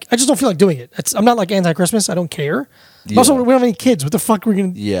 We're not like, I just don't feel like doing it. I'm not like anti-Christmas. I don't care. Yeah. Also, we don't have any kids. What the fuck are we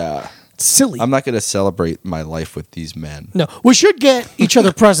going to... Yeah. It's silly. I'm not going to celebrate my life with these men. No. We should get each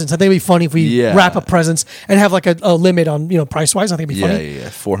other presents. I think it'd be funny if we wrap up presents and have like a limit on, price-wise. I think it'd be funny. Yeah.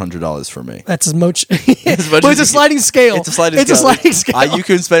 $400 for me. That's as much... but it's a sliding scale. It's a sliding scale. You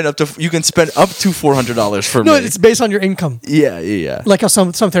can spend up to $400 for me. No, it's based on your income. Yeah. Like how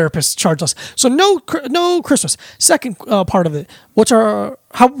some therapists charge us. So no Christmas. Second part of it. How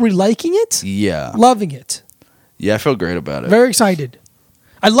are we liking it? Yeah. Loving it. Yeah, I feel great about it. Very excited.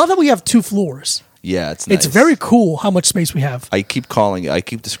 I love that we have 2 floors. Yeah, it's nice. It's very cool how much space we have. I keep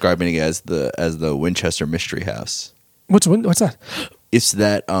describing it as the Winchester Mystery House. What's that? It's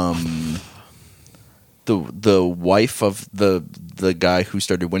that the wife of the guy who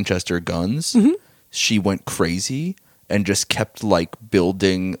started Winchester Guns, she went crazy and just kept like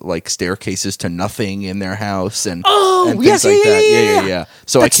building like staircases to nothing in their house and things like that. Yeah.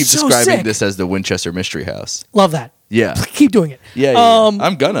 So That's I keep describing this as the Winchester Mystery House. Love that. Yeah. Keep doing it. Yeah.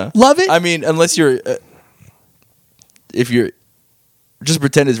 I'm gonna. Love it. I mean, unless if you're just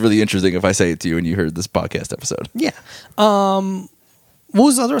pretend it's really interesting if I say it to you and you heard this podcast episode. Yeah. What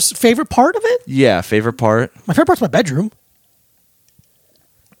was the other favorite part of it? Yeah, favorite part. My favorite part's my bedroom.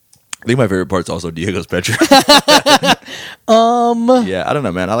 I think my favorite part's also Diego's bedroom. Yeah, I don't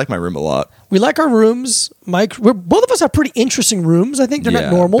know, man. I like my room a lot. We like our rooms. Mike, both of us have pretty interesting rooms. I think they're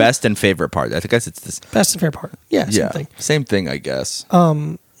not normal. Best and favorite part. I guess it's this. Best and favorite part. Yeah, same thing. Same thing, I guess.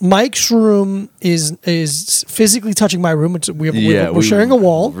 Mike's room is physically touching my room. We're sharing a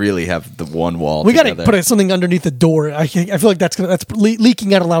wall. Really have the one wall. We got to put something underneath the door. I feel like that's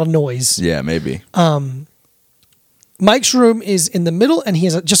leaking out a lot of noise. Yeah, maybe. Mike's room is in the middle, and he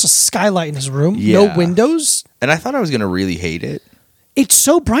has just a skylight in his room. Yeah. No windows. And I thought I was going to really hate it. It's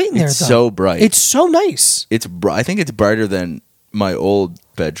so bright in there, though. It's so bright. It's so nice. I think it's brighter than my old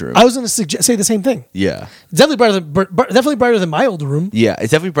bedroom. I was going to say the same thing. Yeah. It's definitely brighter than my old room. Yeah,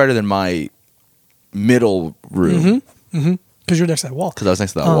 it's definitely brighter than my middle room. Because you're next to that wall. Because I was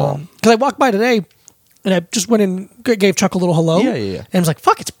next to that wall. Because I walked by today, and I just went and gave Chuck a little hello. Yeah. And I was like,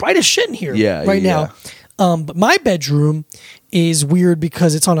 fuck, it's bright as shit in here now. But my bedroom is weird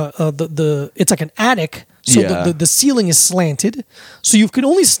because it's on it's like an attic, so the ceiling is slanted, so you can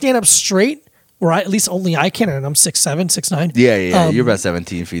only stand up straight. Or at least only I can, and I'm 6'7", 6'9". Yeah. You're about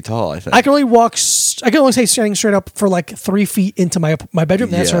 17 feet tall, I think. I can only stay standing straight up for like 3 feet into my bedroom.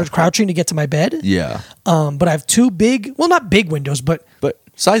 Then I started crouching to get to my bed. Yeah. But I have 2 big, well, not big windows, but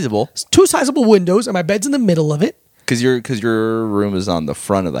sizable. 2 sizable windows, and my bed's in the middle of it. Because your room is on the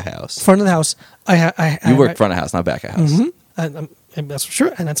front of the house. Front of the house. You work front of house, not back of house. And that's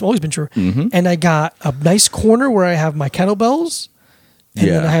true, and that's always been true. And I got a nice corner where I have my kettlebells, and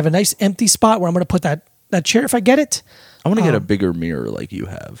then I have a nice empty spot where I'm going to put that chair if I get it. I want to get a bigger mirror like you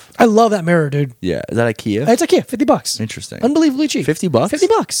have. I love that mirror, dude. Yeah, is that IKEA? It's IKEA, $50. Interesting, unbelievably cheap. $50.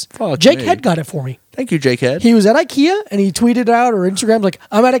 $50. Fuck Jake me. Head got it for me. Thank you, Jake Head. He was at IKEA and he tweeted out or Instagram's like,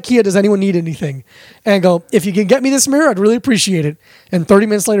 "I'm at IKEA. Does anyone need anything?" And I go, "If you can get me this mirror, I'd really appreciate it." And 30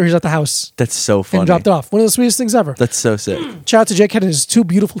 minutes later, he's at the house. That's so funny. And dropped it off. One of the sweetest things ever. That's so sick. Shout out to Jake Head and his 2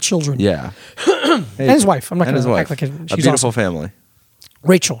 beautiful children. Yeah, and his wife. I'm not going to act like she's a beautiful awesome. family.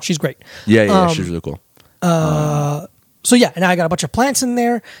 Rachel, she's great. Yeah, she's really cool. So yeah, and now I got a bunch of plants in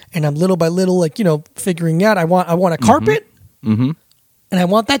there, and I'm little by little, like, figuring out. I want a carpet, and I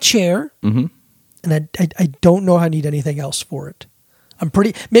want that chair, and I don't know if I need anything else for it.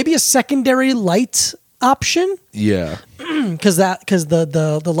 Maybe a secondary light option. Yeah, because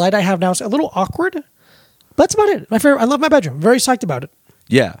the light I have now is a little awkward. But that's about it. My favorite. I love my bedroom. I'm very psyched about it.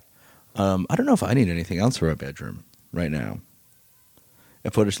 Yeah, I don't know if I need anything else for my bedroom right now.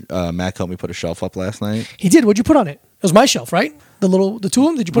 Mac helped me put a shelf up last night. He did. What'd you put on it? It was my shelf, right? The 2 of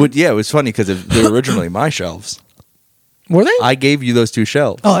them. Did you put? Yeah, it was funny because they were originally my shelves. Were they? I gave you those 2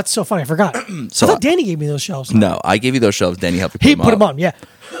 shelves. Oh, that's so funny. I forgot. So I thought Danny gave me those shelves. No, I gave you those shelves. Danny helped me put them them on. Yeah.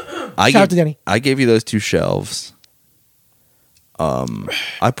 Shout out to Danny. I gave you those 2 shelves.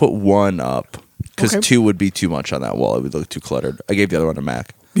 I put one up because 2 would be too much on that wall. It would look too cluttered. I gave the other one to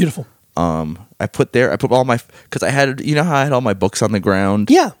Mac. Beautiful. I put all my, because I had, how I had all my books on the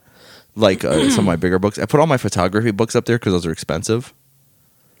ground? Yeah. Like some of my bigger books. I put all my photography books up there because those are expensive.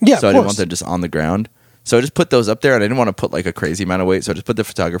 Yeah, so I didn't want them just on the ground. So I just put those up there, and I didn't want to put like a crazy amount of weight. So I just put the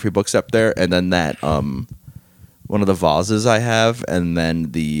photography books up there, and then that one of the vases I have, and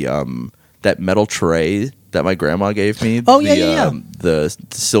then the that metal tray that my grandma gave me. Oh, the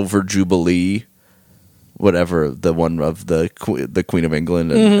Silver Jubilee, whatever, the one of the Queen of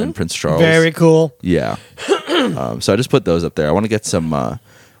England and Prince Charles. Very cool. Yeah. So I just put those up there. I want to get some.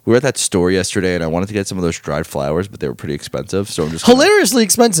 We were at that store yesterday, and I wanted to get some of those dried flowers, but they were pretty expensive. So I'm just hilariously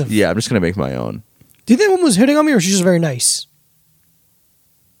expensive. Yeah, I'm just gonna make my own. Do you think that woman was hitting on me, or she's just very nice?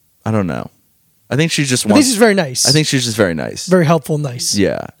 I don't know. I think she's just. I think she's very nice. I think she's just very nice. Very helpful, nice.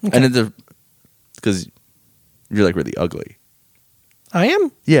 Yeah, okay. And because you're like really ugly. I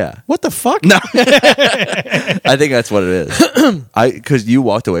am? Yeah. What the fuck? No. I think that's what it is. Because you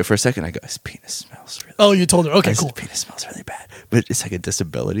walked away for a second. I go, his penis smells really bad. Oh, you told her. Okay, cool. His penis smells really bad. But it's like a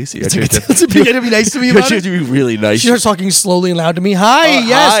disability. So you have to be nice to me about it. You have to be really nice. She starts talking slowly and loud to me. Hi,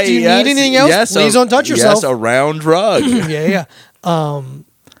 yes. Hi, do you need anything else? Yes, please don't touch yourself. Yes, a round rug. yeah. I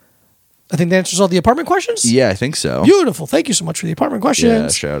think that answers all the apartment questions? Yeah, I think so. Beautiful. Thank you so much for the apartment questions. Yeah,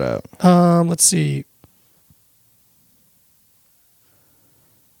 shout out. Let's see.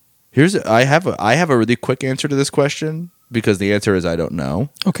 I have a really quick answer to this question because the answer is I don't know.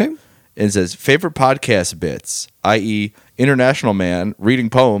 Okay. It says favorite podcast bits, i.e., international man reading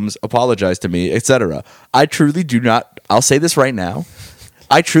poems, apologize to me, etc. I truly do not. I'll say this right now.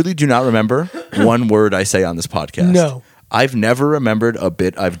 I truly do not remember one word I say on this podcast. No. I've never remembered a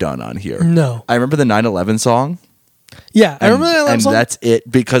bit I've done on here. No. I remember the 9/11 song. Yeah, I remember the 9/11 song. And that's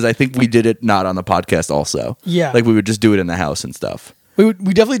it because I think we did it not on the podcast also. Yeah. Like we would just do it in the house and stuff. We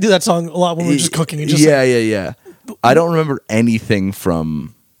definitely do that song a lot when we were just cooking. And just yeah. I don't remember anything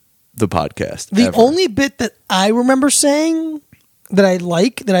from the podcast. The ever. only bit that I remember saying that I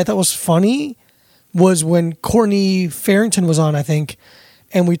thought was funny was when Courtney Farrington was on, I think,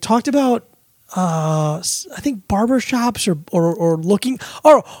 and we talked about I think barbershops or looking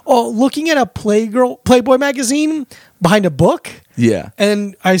at a Playboy magazine behind a book. Yeah.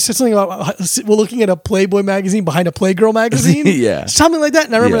 And I said something about we're looking at a Playboy magazine behind a Playgirl magazine. Yeah. Something like that.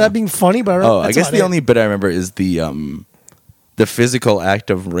 And I remember that being funny, but I guess the only bit I remember is the physical act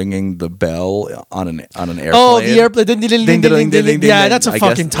of ringing the bell on an airplane. Oh, the airplane. Yeah, that's a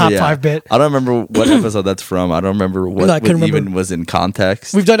fucking top 5 bit. I don't remember what episode that's from. I don't remember what even was in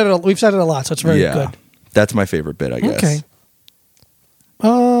context. We've said it a lot, so it's very good. That's my favorite bit, I guess. Okay.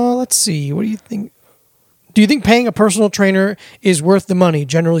 Let's see. What do you think? Do you think paying a personal trainer is worth the money,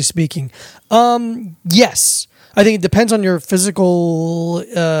 generally speaking? Yes. I think it depends on your physical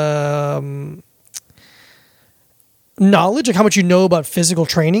knowledge, like how much you know about physical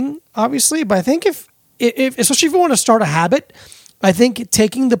training, obviously. But I think if especially if you want to start a habit, I think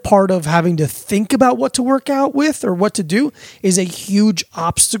taking the part of having to think about what to work out with or what to do is a huge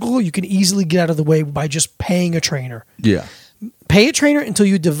obstacle you can easily get out of the way by just paying a trainer. Yeah. Pay a trainer until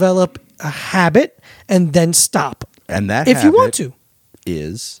you develop a habit and then stop. And that if you want to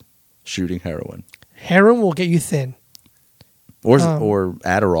is shooting heroin. Heroin will get you thin. Or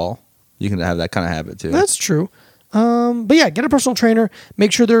Adderall. You can have that kind of habit too. That's true. But yeah, get a personal trainer.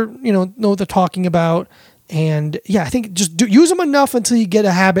 Make sure they're know what they're talking about. And yeah, I think just use them enough until you get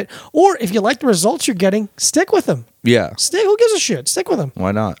a habit. Or if you like the results you're getting, stick with them. Yeah. Who gives a shit? Stick with them.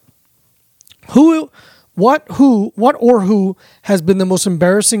 Why not? What has been the most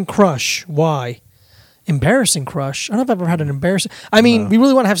embarrassing crush? Why? Embarrassing crush? I don't know if I've ever had an embarrassing... I mean, we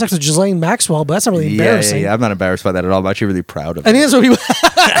really want to have sex with Ghislaine Maxwell, but that's not really embarrassing. Yeah, I'm not embarrassed by that at all. I'm actually really proud of it. I think that's what people...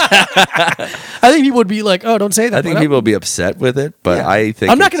 I think people would be like, oh, don't say that. I think people would be upset with it, but yeah. I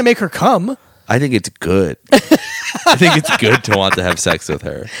think... I'm not going to make her come. I think it's good. I think it's good to want to have sex with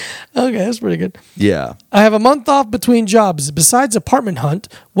her. Okay, that's pretty good. Yeah. I have a month off between jobs. Besides apartment hunt,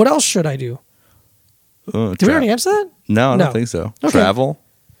 what else should I do? Did we already answer that? No, I don't think so. Okay.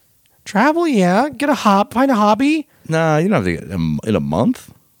 Travel, yeah. Find a hobby. Nah, you don't have to get in a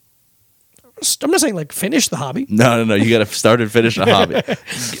month. I'm not saying like finish the hobby. No. You got to start and finish a hobby.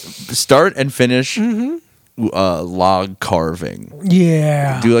 Start and finish log carving.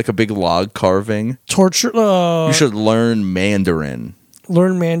 Yeah. Do like a big log carving. Torture. You should learn Mandarin.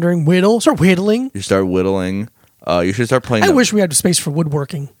 Whittle. Start whittling. You start whittling. You should start playing. I wish we had space for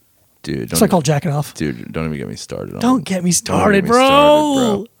woodworking. Dude, it's like called jacking off. Dude, don't even get me started. Don't get me started,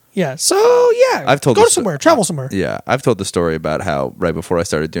 bro. Yeah. So yeah, go somewhere, travel somewhere. Yeah, I've told the story about how right before I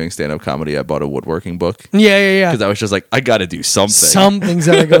started doing stand-up comedy, I bought a woodworking book. Yeah. Because I was just like, I got to do something. Something's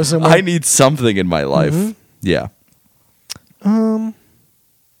gotta go somewhere. I need something in my life. Mm-hmm. Yeah.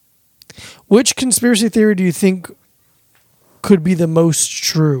 Which conspiracy theory do you think could be the most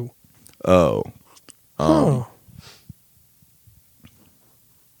true? I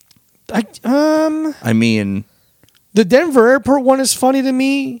mean, the Denver airport one is funny to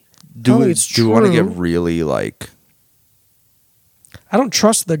me. Do we want to get really like? I don't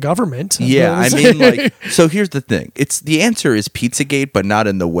trust the government. Yeah, I mean, like, so here's the thing: the answer is Pizzagate, but not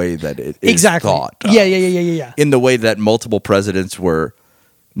in the way that it is thought. Yeah. In the way that multiple presidents were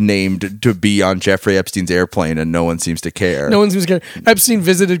named to be on Jeffrey Epstein's airplane, and no one seems to care. No one seems to care. Epstein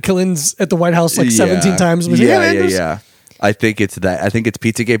visited Killen's at the White House like 17 times. Yeah. I think it's that. I think it's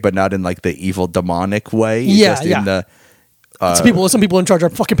Pizzagate, but not in like the evil demonic way. Yeah, in the some people in charge are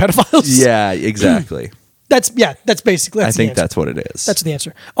fucking pedophiles. Yeah, exactly. That's basically. I think that's what it is. That's the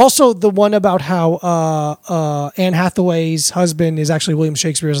answer. Also, the one about how Anne Hathaway's husband is actually William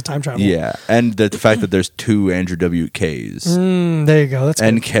Shakespeare as a time traveler. Yeah, and the fact that there's 2 Andrew WKs. There you go. That's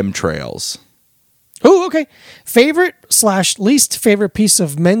and good. chemtrails. Oh, okay. Favorite / least favorite piece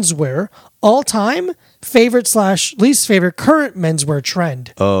of menswear all time. Favorite / least favorite current menswear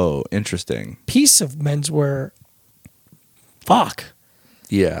trend. Oh, interesting. Piece of menswear. Fuck.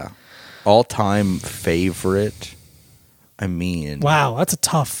 Yeah. All-time favorite. I mean, wow, that's a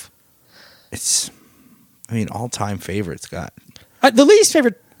tough. All-time favorites got the least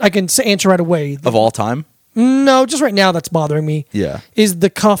favorite. I can answer right away. Of all time? No, just right now. That's bothering me. Yeah, is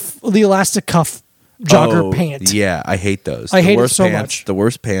the elastic cuff jogger pant? Yeah, I hate those. I hate it so much. The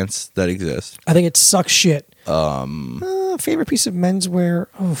worst pants that exist. I think it sucks shit. Favorite piece of menswear.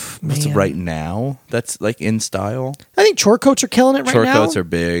 Oh man, right now that's like in style. I think chore coats are killing it right now. Chore coats are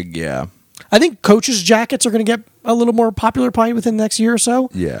big. Yeah. I think coaches' jackets are going to get a little more popular probably within the next year or so.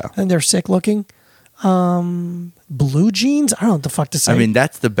 Yeah. And they're sick looking. Blue jeans? I don't know what the fuck to say. I mean,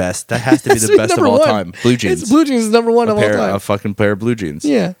 that's the best. That has to be the best of all time. Blue jeans. Blue jeans is number one of all time. A fucking pair of blue jeans.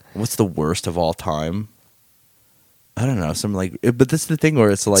 Yeah. What's the worst of all time? I don't know. But this is the thing where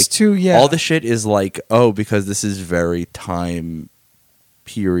it's like, all the shit is like, because this is very time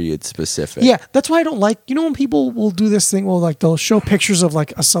period specific. Yeah, that's why I don't like. When people will do this thing, they'll show pictures of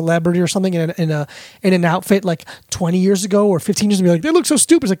like a celebrity or something in an outfit like 20 years ago or 15 years ago, and be like, they look so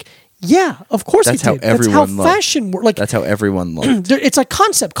stupid. It's like, yeah, of course that's they how did. everyone. That's how fashion works. Like that's how everyone looked. It's like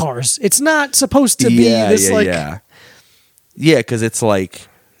concept cars. It's not supposed to be this Yeah, because it's like,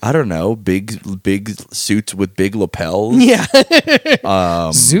 I don't know, big suits with big lapels. Yeah,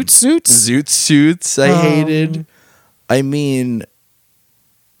 zoot suits. I hated. I mean,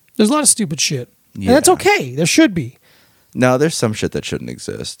 there's a lot of stupid shit, and Yeah. that's okay. There should be. No, there's some shit that shouldn't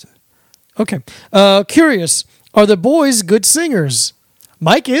exist. Okay. Curious, are the boys good singers?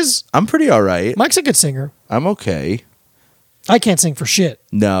 Mike is. I'm pretty all right. Mike's a good singer. I'm okay. I can't sing for shit.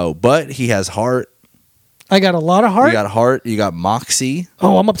 No, but he has heart. I got a lot of heart. You got heart. You got moxie.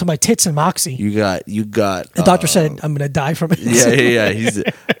 Oh, I'm up to my tits in moxie. You got. The doctor said I'm going to die from it. Yeah.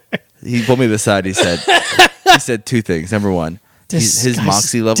 He pulled me aside. He said 2 things. Number one, his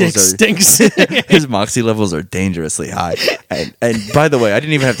moxie levels stinks. His moxie levels are dangerously high. And by the way, I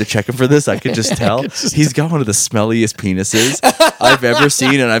didn't even have to check him for this. I could just tell. He's got one of the smelliest penises I've ever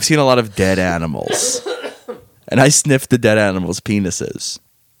seen, and I've seen a lot of dead animals. And I sniffed the dead animals' penises.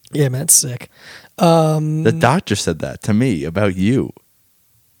 Yeah, man, it's sick. The doctor said that to me about you.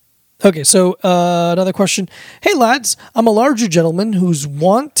 Okay, so another question. Hey, lads, I'm a larger gentleman who's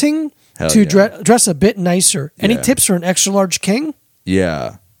wanting to dress a bit nicer. Any tips for an extra large king?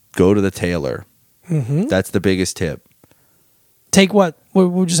 Yeah, go to the tailor. Mm-hmm. That's the biggest tip. Take what?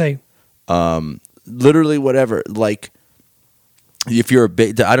 What would you say? Literally whatever. Like, if you're a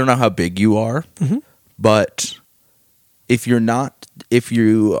big, I don't know how big you are, but if you're not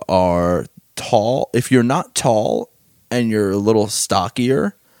tall and you're a little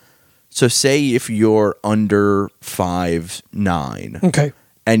stockier, so say if you're under 5'9", okay,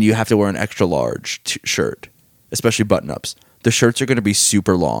 and you have to wear an extra large shirt, especially button-ups, the shirts are going to be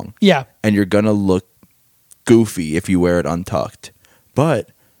super long. Yeah. And you're going to look goofy if you wear it untucked.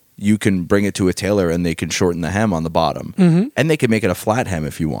 But you can bring it to a tailor and they can shorten the hem on the bottom. Mm-hmm. And they can make it a flat hem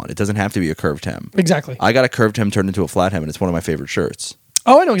if you want. It doesn't have to be a curved hem. Exactly. I got a curved hem turned into a flat hem, and it's one of my favorite shirts.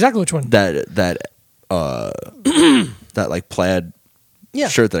 Oh, I know exactly which one. That like plaid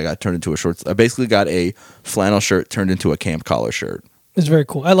shirt that I got turned into a short. I basically got a flannel shirt turned into a camp collar shirt. It's very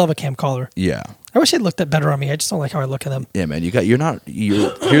cool. I love a camp collar. Yeah. I wish it looked that better on me. I just don't like how I look at them. Yeah, man.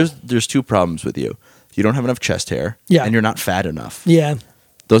 There's 2 problems with you. You don't have enough chest hair. Yeah. And you're not fat enough. Yeah.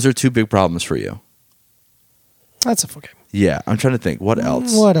 Those are 2 big problems for you. That's okay. Yeah, I'm trying to think. What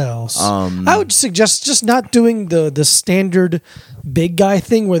else? I would suggest just not doing the standard big guy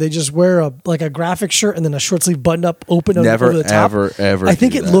thing where they just wear a graphic shirt and then a short sleeve button up open over the top. Ever. I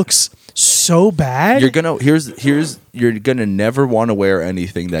think it looks so bad. You're gonna you're gonna never want to wear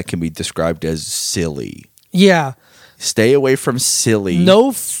anything that can be described as silly. Yeah. Stay away from silly.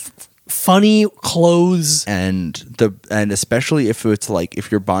 No funny clothes. And especially if it's like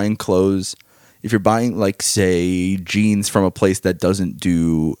if you're buying clothes. If you're buying, like, say, jeans from a place that doesn't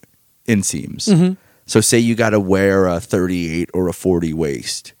do inseams. Mm-hmm. So say you got to wear a 38 or a 40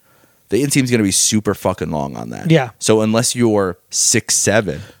 waist. the inseam is going to be super fucking long on that. Yeah. So unless you're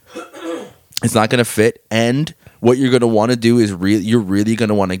 6'7", it's not going to fit. And what you're going to want to do is you're really going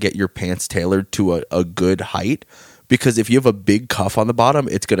to want to get your pants tailored to a good height, because if you have a big cuff on the bottom,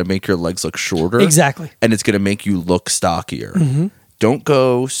 it's going to make your legs look shorter. Exactly. And it's going to make you look stockier. Mm-hmm. Don't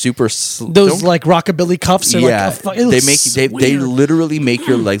go super. Those like rockabilly cuffs are they literally make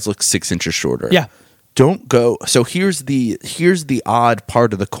your legs look 6 inches shorter. Yeah. Don't go. So here's the odd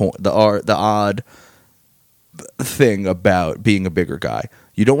part of the odd thing about being a bigger guy.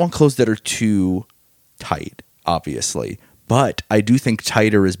 You don't want clothes that are too tight, obviously, but I do think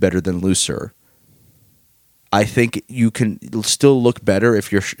tighter is better than looser. I think you can still look better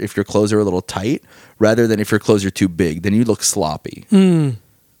if your clothes are a little tight, rather than if your clothes are too big. Then you look sloppy.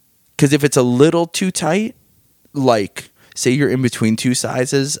 Because if it's a little too tight, like say you're in between two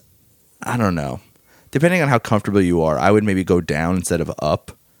sizes, I don't know. Depending on how comfortable you are, I would maybe go down instead of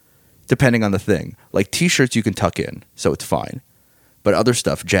up. Depending on the thing, like t-shirts you can tuck in, so it's fine. But other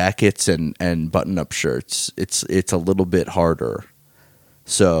stuff, jackets and button-up shirts, it's a little bit harder.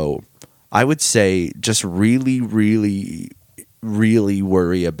 So I would say just really, really, really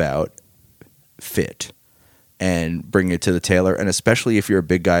worry about fit and bring it to the tailor. And especially if you're a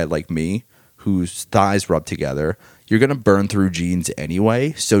big guy like me, whose thighs rub together, you're going to burn through jeans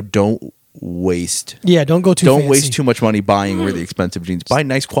anyway. So don't waste. Yeah, don't go too fancy. Don't waste too much money buying really expensive jeans. Buy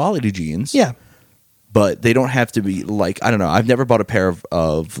nice quality jeans. Yeah. But they don't have to be like, I don't know. I've never bought a pair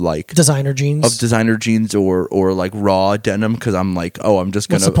of like designer jeans or like raw denim, because I'm like, oh, I'm just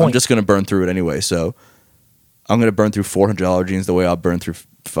gonna burn through it anyway. So I'm gonna burn through $400 jeans the way I'll burn through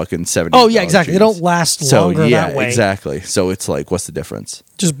fucking $70. Oh yeah, exactly. Jeans. They don't last longer that way. Exactly. So it's like, what's the difference?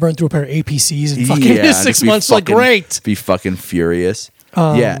 Just burn through a pair of APCs and fucking 6 months. Like great. Be fucking furious.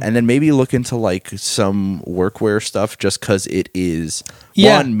 Yeah, and then maybe look into like some workwear stuff, just because it is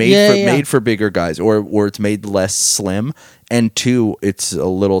made for bigger guys, or it's made less slim, and two, it's a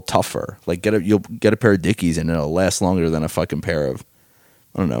little tougher. Like you'll get a pair of Dickies and it'll last longer than a fucking pair of,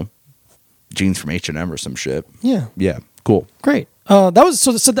 I don't know, jeans from H&M or some shit. Yeah, cool, great. That was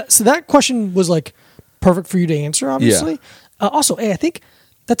so that question was like perfect for you to answer, obviously. Yeah. Also, I think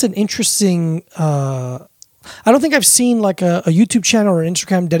that's an interesting. I don't think I've seen like a YouTube channel or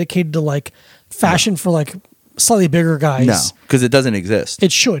Instagram dedicated to like fashion for like slightly bigger guys. No, because it doesn't exist.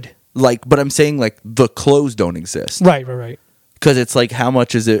 It should. Like, but I'm saying like the clothes don't exist. Right. Because it's like, how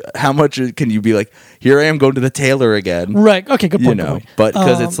much is it? How much can you be like, here I am going to the tailor again? Right. Okay. Good point. But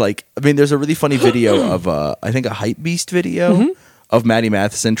because it's like, I mean, there's a really funny video of I think a Hypebeast video of Matty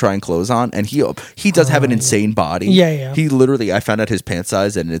Matheson trying clothes on, and he does have an insane body. Yeah. He literally, I found out his pant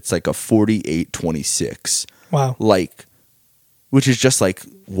size, and it's like a 48-26. Wow. Like, which is just like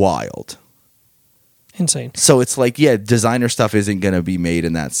wild. Insane. So it's like, yeah, designer stuff isn't going to be made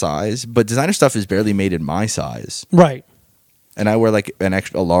in that size, but designer stuff is barely made in my size. Right. And I wear like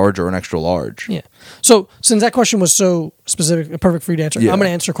a large or an extra large. Yeah. So since that question was so specific, perfect for you to answer, I'm going to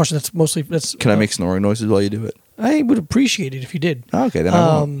answer a question that's mostly... Can I make snoring noises while you do it? I would appreciate it if you did. Oh, okay, then I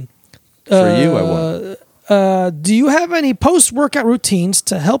won't. For you, I won't. Do you have any post-workout routines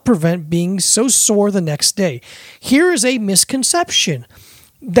to help prevent being so sore the next day? Here is a misconception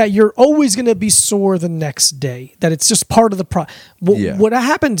that you're always going to be sore the next day, that it's just part of the What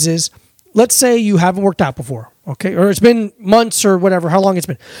happens is, let's say you haven't worked out before, okay? Or it's been months or whatever, how long it's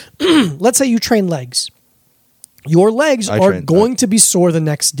been. Let's say you train legs. Your legs are going to be sore the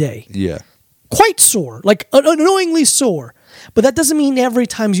next day. Yeah. Quite sore, like annoyingly sore. But that doesn't mean every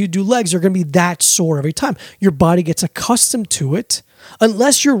time you do legs, you're going to be that sore every time. Your body gets accustomed to it.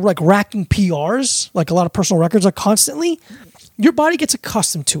 Unless you're like racking PRs, like a lot of personal records are constantly, your body gets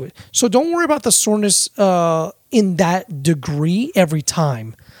accustomed to it. So don't worry about the soreness in that degree every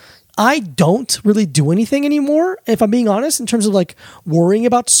time. I don't really do anything anymore, if I'm being honest, in terms of like worrying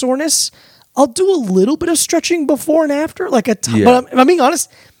about soreness. I'll do a little bit of stretching before and after, like but if I'm being honest,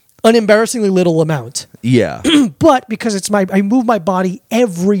 an embarrassingly little amount. Yeah. But because I move my body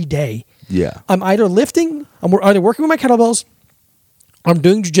every day. Yeah. I'm either lifting, I'm either working with my kettlebells, I'm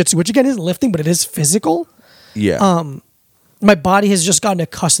doing jiu-jitsu, which again isn't lifting, but it is physical. Yeah. My body has just gotten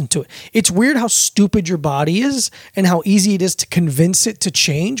accustomed to it. It's weird how stupid your body is and how easy it is to convince it to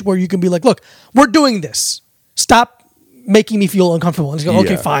change, where you can be like, look, we're doing this. Stop making me feel uncomfortable. And just go,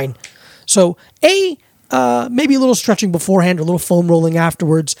 okay, fine. So maybe a little stretching beforehand, or a little foam rolling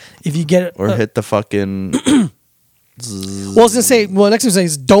afterwards. If you get it, or hit the fucking. Well, I was gonna say. Well, next thing to say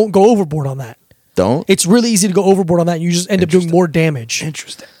is don't go overboard on that. Don't. It's really easy to go overboard on that, and you just end up doing more damage.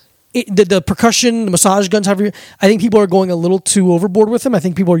 Interesting. The percussion, the massage guns, however, I think people are going a little too overboard with them. I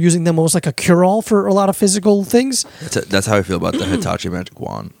think people are using them almost like a cure-all for a lot of physical things. That's how I feel about the Hitachi Magic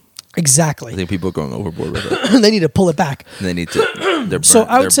Wand. Exactly. I think people are going overboard with it. They need to pull it back. And they need to. They're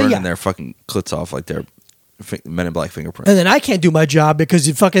burning their fucking clits off like they're Men in Black fingerprints. And then I can't do my job because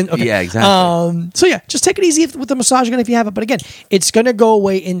you fucking... Okay. Yeah, exactly. So yeah, just take it easy with the massage gun if you have it. But again, it's going to go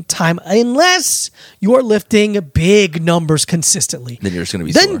away in time unless you're lifting big numbers consistently. Then you're just going to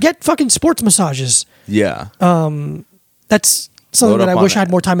be Then sore. get fucking sports massages. Yeah. That's something that I wish I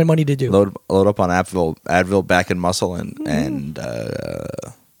had more time and money to do. Load up on Advil back and muscle and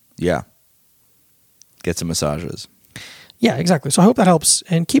yeah. Get some massages. Yeah, exactly. So I hope that helps,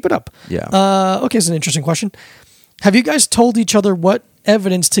 and keep it up. Yeah. Okay, it's an interesting question. Have you guys told each other what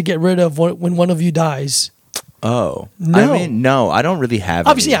evidence to get rid of when one of you dies? Oh. No. I mean, no, I don't really have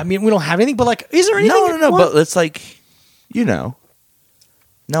Obviously, any. yeah, I mean, we don't have anything, but like, is there anything? No, but it's like, No,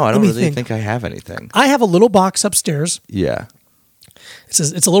 I don't really think I have anything. I have a little box upstairs. Yeah. It's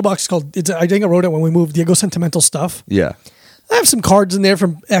a little box called, I think I wrote it when we moved, Diego Sentimental Stuff. Yeah. I have some cards in there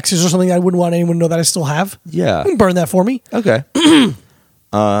from exes or something I wouldn't want anyone to know that I still have. Yeah. You can burn that for me. Okay.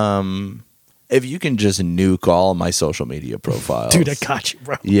 If you can just nuke all my social media profiles. Dude, I got you,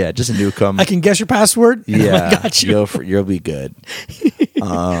 bro. Yeah, just nuke them. I can guess your password. Yeah. I got you. You'll be good.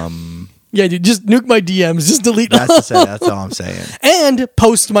 Yeah, dude, just nuke my DMs. Just delete them. That's all I'm saying. And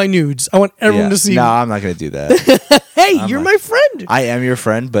post my nudes. I want everyone to see. No, I'm not going to do that. Hey, you're my friend. I am your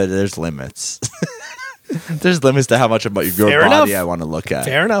friend, but there's limits. There's limits to how much about your Fair body enough. I want to look at.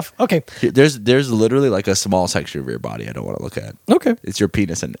 Fair enough. Okay. There's literally like a small section of your body I don't want to look at. Okay. It's your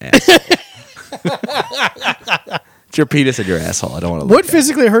penis and asshole. It's your penis and your asshole. I don't want to look What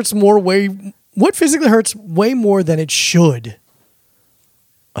physically hurts way more than it should?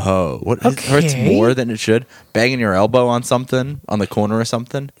 Oh, what Okay. hurts more than it should? Banging your elbow on something on the corner or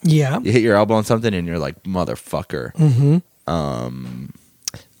something. Yeah. You hit your elbow on something and you're like, motherfucker.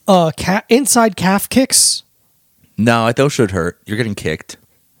 Inside calf kicks No, those should hurt. You're getting kicked.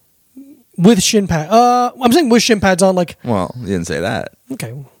 with shin pad. I'm saying with shin pads on. Like, Well, you didn't say that.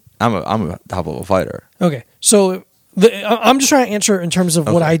 okay, I'm a top level fighter. okay. So I'm just trying to answer in terms of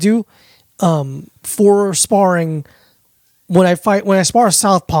what Okay. I do for sparring. When I spar a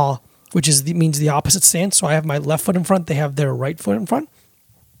southpaw, which means the opposite stance. So I have my left foot in front. They have their right foot in front.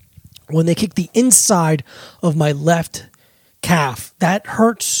 When they kick the inside of my left calf, that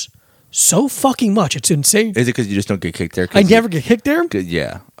hurts so fucking much. It's insane. Is it because you just don't get kicked there? I never get kicked there.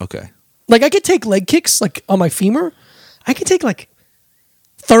 Yeah. Okay. Like I could take leg kicks like on my femur. I could take like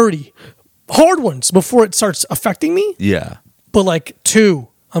 30 hard ones before it starts affecting me. Yeah. But like 2,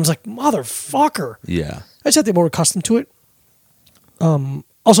 I was like, motherfucker. Yeah. I just have to be more accustomed to it.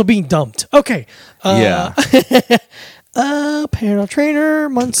 Also being dumped. Okay. Yeah. Parallel trainer,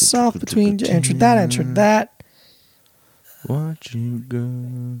 months off between. Answered that. Watch you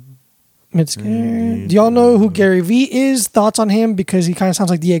go. Do y'all know who Gary Vee is? Thoughts on him? Because he kind of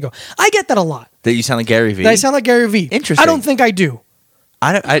sounds like Diego. I get that a lot. That you sound like Gary Vee? That I sound like Gary Vee. Interesting. I don't think I do.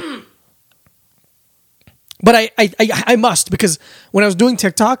 But I must, because when I was doing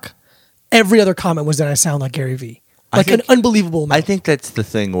TikTok, every other comment was that I sound like Gary Vee. Like an unbelievable amount. I think that's the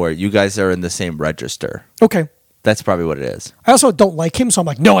thing where you guys are in the same register. Okay. That's probably what it is. I also don't like him, so I'm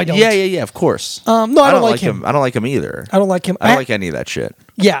like, no, I don't. Yeah, of course. No, I don't like him. I don't like him either. I don't like him. I don't like any of that shit.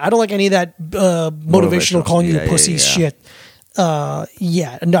 Yeah, I don't like any of that motivational calling you pussy shit.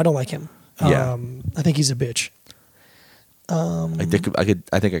 Yeah, no, I don't like him. Yeah. I think he's a bitch. I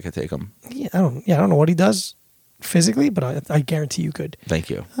think I could take him. Yeah, I don't know what he does physically, but I guarantee you could. Thank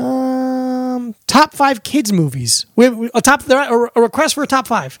you. Top 5 kids movies. We have a request for a top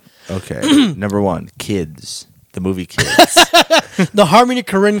 5. Okay. Number 1, Kids. The movie Kids. The Harmony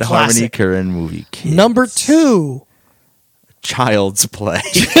Korine The classic. Harmony Korine movie Kids. Number 2, Child's Play.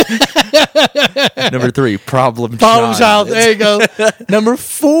 Number 3, Problem Child. There you go. Number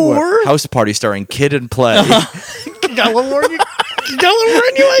 4, House Party starring Kid and Play. You got one more. You got one more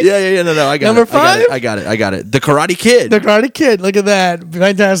anyway. Yeah. No. I got Number it. 5? I got it. The Karate Kid. The Karate Kid. Look at that.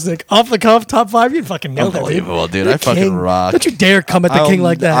 Fantastic. Off the cuff, top 5. You fucking nailed that, dude. Unbelievable, dude. You're I fucking king. rock. Don't you dare come at the king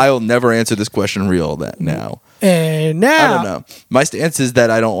like that. I'll never answer this question real now. And now. I don't know. My stance is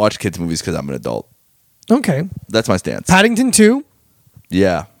that I don't watch kids movies because I'm an adult. Okay. That's my stance. Paddington 2.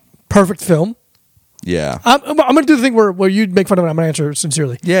 Yeah. Perfect film. Yeah. I'm going to do the thing where you make fun of it. I'm going to answer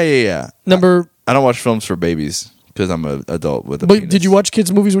sincerely. Yeah. I don't watch films for babies because I'm an adult with a But penis. did you watch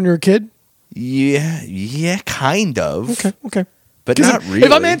kids movies when you were a kid? Yeah, kind of. Okay. But not really.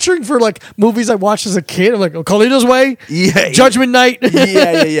 If I'm answering for like movies I watched as a kid, I'm like, Carlito's Way, Judgment Night.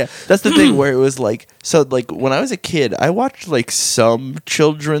 Yeah. That's the thing where it was like, so like when I was a kid, I watched like some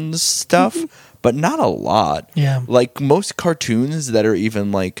children's stuff, but not a lot. Yeah. Like most cartoons that are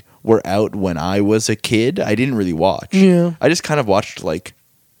even like were out when I was a kid, I didn't really watch. Yeah. I just kind of watched like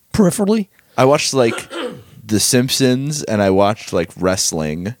peripherally. I watched like The Simpsons, and I watched like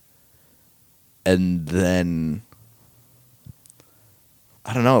wrestling, and then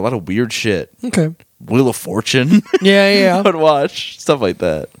I don't know, a lot of weird shit. Okay. Wheel of Fortune. Yeah. I would watch stuff like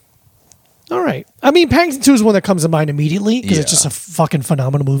that. All right. I mean, Paddington 2 is one that comes to mind immediately because it's just a fucking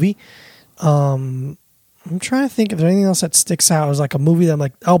phenomenal movie. I'm trying to think if there's anything else that sticks out as like a movie that I'm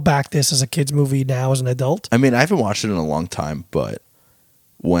like, I'll back this as a kid's movie now as an adult. I mean, I haven't watched it in a long time, but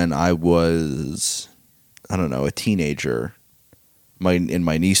when I was, I don't know, a teenager, my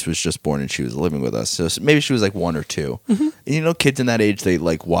niece was just born and she was living with us. So maybe she was like 1 or 2. Mm-hmm. And you know, kids in that age, they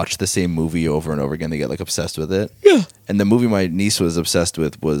like watch the same movie over and over again. They get like obsessed with it. Yeah. And the movie my niece was obsessed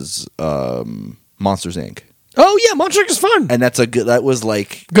with was Monsters Inc. Oh yeah, Monsters Inc. is fun. And that was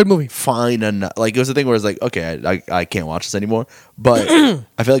like good movie. Fine, and like it was the thing where it's like, okay, I can't watch this anymore. But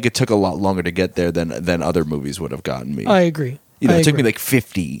I feel like it took a lot longer to get there than other movies would have gotten me. I agree. You know, it took me like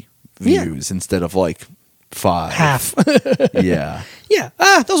 50 views instead of like 5. Half. Yeah. Yeah.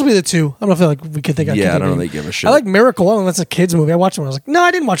 Those would be the 2. I don't feel like we could think. Yeah, I don't really give a shit. I like Miracle. Oh, that's a kids movie. I watched it when I was like, no,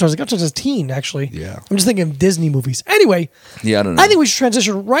 I didn't watch it. I was like, I was a teen actually. Yeah. I'm just thinking of Disney movies. Anyway. Yeah, I don't know. I think we should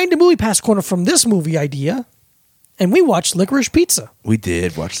transition right into Movie Pass Corner from this movie idea. And we watched Licorice Pizza. We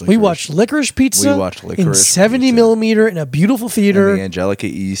did watch Licorice. We watched Licorice Pizza. We watched Licorice in 70 millimeter in a beautiful theater. In the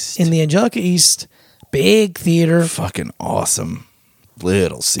Angelica East. Big theater. Fucking awesome.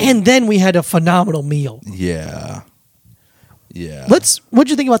 Little scene. And then we had a phenomenal meal. Yeah. Yeah. What'd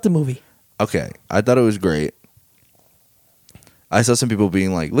you think about the movie? Okay. I thought it was great. I saw some people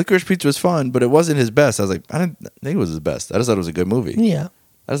being like, Licorice Pizza was fun, but it wasn't his best. I was like, I didn't think it was his best. I just thought it was a good movie. Yeah.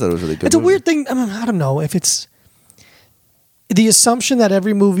 I just thought it was really good. It's a weird thing. I mean, I don't know if it's the assumption that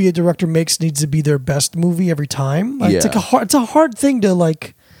every movie a director makes needs to be their best movie every time. Like, it's a hard thing to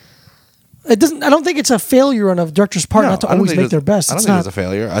like. It doesn't. I don't think it's a failure on a director's part not to always make their best. I don't think it was a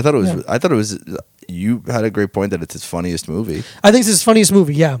failure. I thought it was. Yeah. I thought it was. You had a great point that it's his funniest movie. I think it's his funniest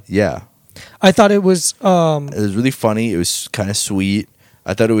movie. Yeah. Yeah. I thought it was. It was really funny. It was kind of sweet.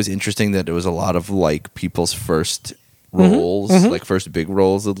 I thought it was interesting that it was a lot of like people's first roles, like first big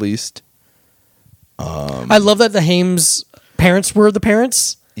roles at least. I love that the Hames parents were the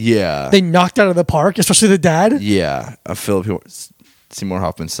parents. Yeah. They knocked out of the park, especially the dad. Yeah. Philip Seymour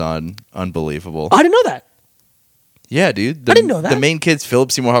Hoffman's son. Unbelievable. I didn't know that. Yeah, dude. I didn't know that. The main kid's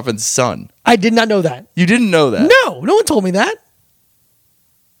Philip Seymour Hoffman's son. I did not know that. You didn't know that? No one told me that.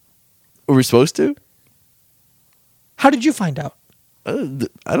 Were we supposed to? How did you find out? I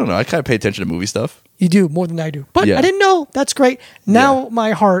don't know. I kind of pay attention to movie stuff. You do more than I do. But yeah. I didn't know. That's great. Now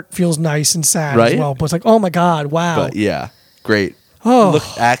my heart feels nice and sad as well. But it's like, oh my God, wow. But yeah, great. Oh. Look,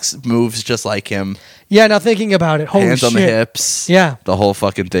 acts, moves just like him. Yeah, now thinking about it. Holy Hands shit. on the hips. Yeah. The whole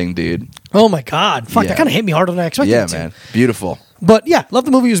fucking thing, dude. Oh my God. Fuck, that kind of hit me harder than I expected it to. Yeah, man. Beautiful. But yeah, love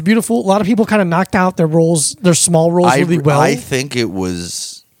the movie. It was beautiful. A lot of people kind of knocked out their roles, their small roles really well. I think it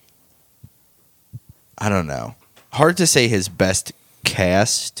was, I don't know. Hard to say his best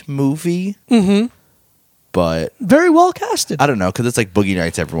cast movie. Mm-hmm. But very well casted. I don't know, because it's like Boogie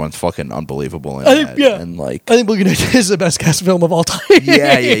Nights. Everyone's fucking unbelievable in that. And like, I think Boogie Nights is the best cast film of all time.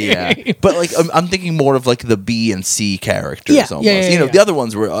 yeah. But like, I'm thinking more of like the B and C characters almost. You know, the other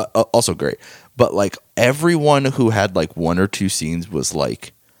ones were also great. But like everyone who had like 1 or 2 scenes was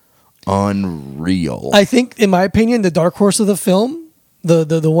like unreal. I think, in my opinion, the dark horse of the film,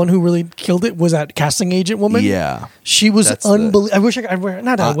 the one who really killed it was that casting agent woman. Yeah, she was unbelievable. I wish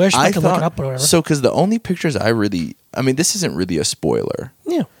I could look it up or whatever. So, because the only pictures I mean, this isn't really a spoiler.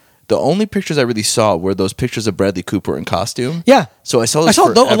 Yeah. The only pictures I really saw were those pictures of Bradley Cooper in costume. Yeah. So I saw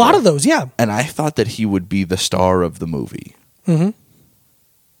a lot of those. Yeah. And I thought that he would be the star of the movie. Mm-hmm.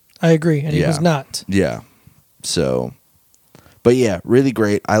 I agree, and he was not. Yeah. So, but yeah, really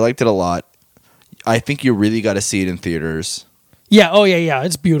great. I liked it a lot. I think you really got to see it in theaters. Yeah. Oh yeah.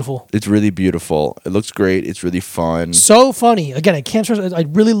 It's beautiful. It's really beautiful. It looks great. It's really fun. So funny. Again, I can't stress. I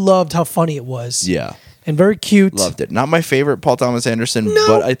really loved how funny it was. Yeah. And very cute. Loved it. Not my favorite Paul Thomas Anderson,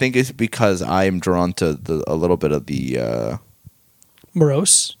 but I think it's because I am drawn to a little bit of the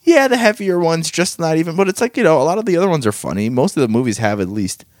morose. Yeah, the heavier ones. Just not even. But it's like, you know, a lot of the other ones are funny. Most of the movies have at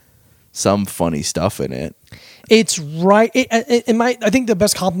least some funny stuff in it. It's right. I think the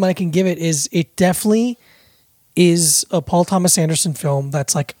best compliment I can give it is it definitely is a Paul Thomas Anderson film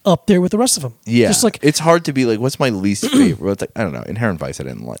that's like up there with the rest of them. Yeah, just like it's hard to be like, what's my least favorite? It's like, I don't know. Inherent Vice, I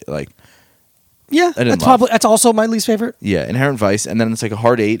didn't like. Yeah, that's also my least favorite. Yeah, Inherent Vice, and then it's like a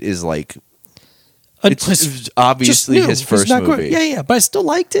Hard 8 is like. It's obviously his first movie. Yeah, but I still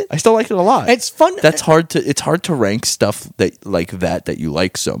liked it. I still liked it a lot. It's fun. It's hard to rank stuff that you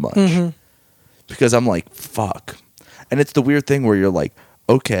like so much. Mm-hmm. Because I'm like, fuck. And it's the weird thing where you're like,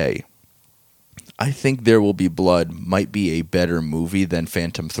 okay, I think There Will Be Blood might be a better movie than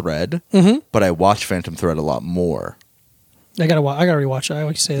Phantom Thread, but I watched Phantom Thread a lot more. I gotta rewatch it. I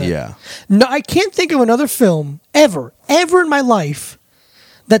always say that. Yeah. No, I can't think of another film ever in my life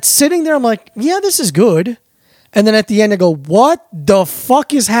that's sitting there. I'm like, yeah, this is good, and then at the end I go, what the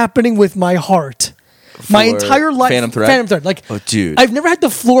fuck is happening with my heart? My entire life, Phantom Thread. Like, oh, dude, I've never had the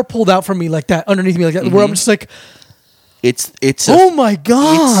floor pulled out from me like that, underneath me like that, where I'm just like, it's. Oh my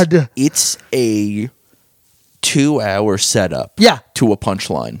god! It's a 2-hour setup. Yeah. To a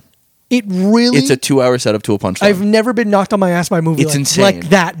punchline. It really. It's a 2-hour setup to a punchline. I've never been knocked on my ass by a movie like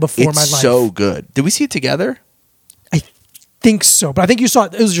that before in my life. It's so good. Did we see it together? I think so, but I think you saw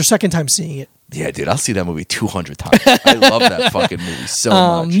it. It was your second time seeing it. Yeah, dude, I'll see that movie 200 times. I love that fucking movie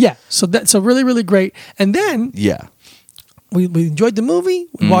so much. Yeah, so really, really great. And then we enjoyed the movie.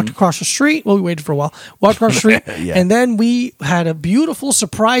 We walked across the street. Well, we waited for a while. Walked across the street, and then we had a beautiful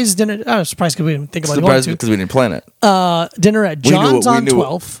surprise dinner. Surprise because we didn't think about it. Surprise because we didn't plan it. Dinner at John's on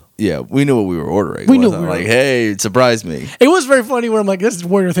 12th. Yeah, we knew what we were ordering. We knew we were like, hey, it surprised me. It was very funny when I'm like, this is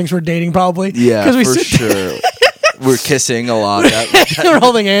one of the things we're dating probably. Yeah, for sure. We're kissing a lot. We're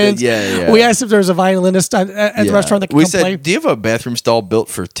holding hands. Yeah. We asked if there was a violinist at the restaurant that could come play. Do you have a bathroom stall built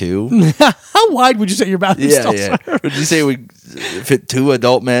for two? How wide would you say your bathroom stall? Yeah. Would you say we fit 2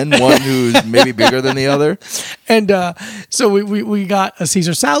 adult men, one who's maybe bigger than the other? And so we got a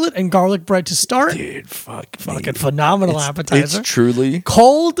Caesar salad and garlic bread to start. Dude, fucking phenomenal appetizer. It's truly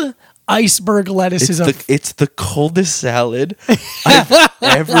cold. Iceberg lettuce it's the coldest salad I've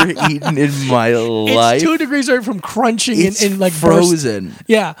ever eaten in my life. It's 2 degrees away from crunching and like frozen.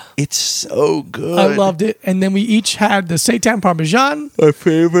 Yeah. It's so good. I loved it. And then we each had the seitan parmesan. My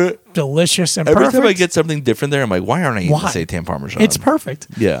favorite. Delicious and Every perfect. time I get something different there, I'm like, why aren't I eating the seitan parmesan? It's perfect.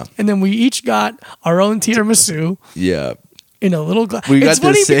 Yeah. And then we each got our own tiramisu. Yeah. In a little glass. We got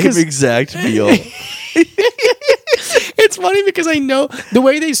the same exact meal. It's funny because I know the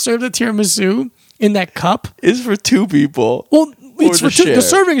way they serve the tiramisu in that cup is for 2 people. Well, it's for 2. The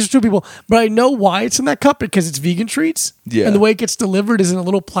serving is for 2 people, but I know why it's in that cup because it's vegan treats. Yeah. And the way it gets delivered is in a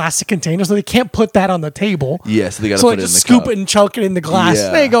little plastic container, so they can't put that on the table. Yeah, so they got to put it in the cup. So scoop it and chunk it in the glass.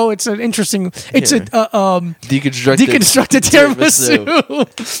 Yeah. There you go. It's an interesting. It's a deconstructed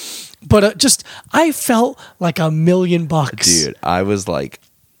tiramisu. But I felt like $1,000,000. Dude, I was like,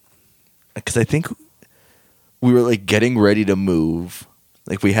 because I think we were like getting ready to move.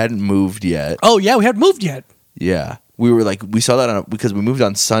 Like we hadn't moved yet. Oh yeah, we hadn't moved yet. Yeah, we were like, we saw that because we moved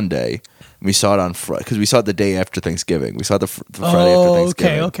on Sunday. And we saw it on Friday because we saw it the day after Thanksgiving. We saw the Friday after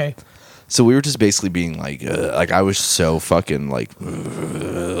Thanksgiving. Okay. So we were just basically being like I was so fucking like,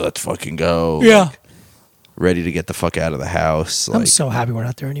 let's fucking go. Yeah. Like, ready to get the fuck out of the house. I'm so happy we're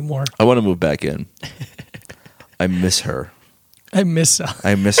not there anymore. I want to move back in. I miss her. I miss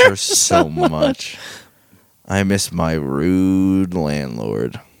her so much. I miss my rude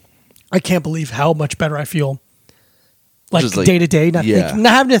landlord. I can't believe how much better I feel. Like Just day to day, not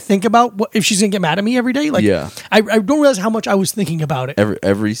having to think about if she's gonna get mad at me every day. Like, I don't realize how much I was thinking about it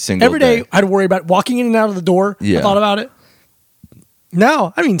every single day. I had to worry about walking in and out of the door. Yeah. I thought about it. No,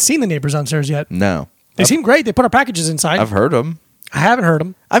 I haven't even seen the neighbors downstairs yet. No, they seem great. They put our packages inside. I've heard them. I haven't heard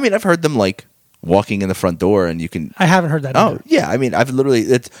them. I mean, I've heard them like walking in the front door, and you can. I haven't heard that. Oh either. yeah, I mean, I've literally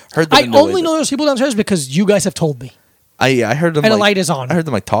heard them. I only know there's people downstairs because you guys have told me. I heard them. And the light is on. I heard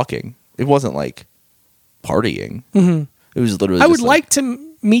them like talking. It wasn't like partying. Mm-hmm. It was literally. I would like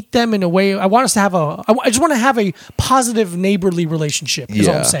to meet them in a way. I want us to have I just want to have a positive neighborly relationship. Is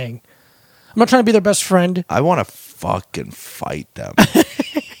all I'm saying. I'm not trying to be their best friend. I want to fucking fight them.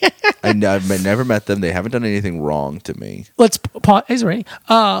 I've never met them. They haven't done anything wrong to me. Let's pause. Is it raining?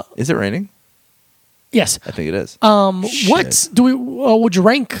 Is it raining? Yes. I think it is. What do we? Would you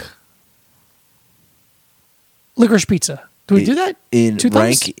rank licorice pizza? Do we do that? In 2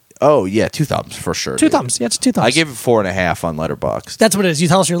 thumbs? rank? Oh yeah, 2 thumbs for sure. 2 thumbs. Yeah, it's 2 thumbs. I gave it 4.5 on Letterboxd. That's what it is. You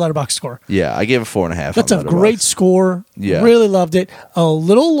tell us your Letterboxd score. Yeah, I gave it 4.5. That's a great score. Yeah, really loved it. A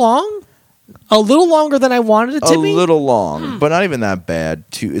little long. A little longer than I wanted it to be. A little long, but not even that bad.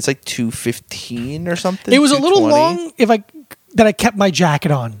 It's like 2:15 or something. It was a little long that I kept my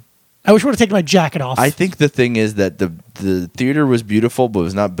jacket on. I wish I would have taken my jacket off. I think the thing is that the theater was beautiful, but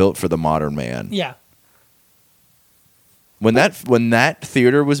was not built for the modern man. Yeah. When that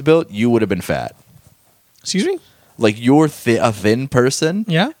theater was built, you would have been fat. Excuse me? Like you're a thin person.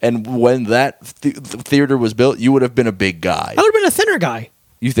 Yeah. And when that theater was built, you would have been a big guy. I would have been a thinner guy.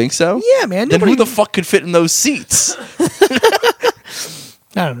 You think so? Yeah, man. Then who the fuck could fit in those seats?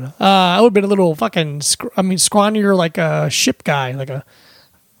 I don't know. I would have been a little fucking, scrawnier, like a ship guy, like a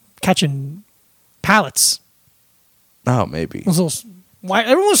catching pallets. Oh, maybe. Those little Why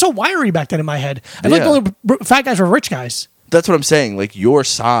everyone was so wiry back then in my head. I thought the only fat guys were rich guys. That's what I'm saying. Like, your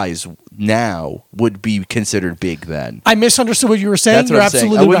size now would be considered big then. I misunderstood what you were saying. That's what You're I'm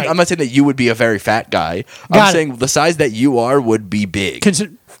absolutely saying. right. I'm not saying that you would be a very fat guy. I'm saying the size that you are would be big.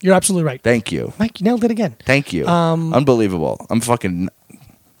 You're absolutely right. Thank you. Mike, you nailed it again. Thank you. Unbelievable. I'm fucking...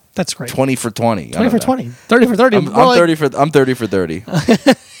 That's great. 20 for 20. 20 for 20. 30 for 30. I'm 30 for 30.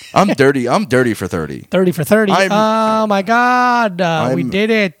 I'm dirty for 30. 30 for 30. Oh my God. We did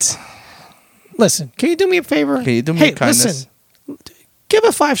it. Listen, can you do me a favor? Can you do me a kindness? Listen, give a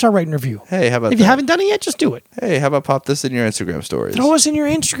 5-star rating review. Hey, how about if you haven't done it yet, just do it. Hey, how about pop this in your Instagram stories? Throw us in your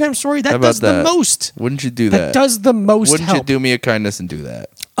Instagram story. That does the most. Wouldn't you do that? That does the most. Wouldn't you do me a kindness and do that?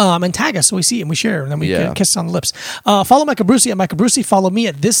 And tag us so we see it and we share and then we get kiss on the lips. Follow Micah Brucey at Micah Brucey. Follow me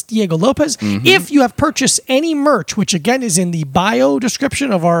at this Diego Lopez. If you have purchased any merch, which again is in the bio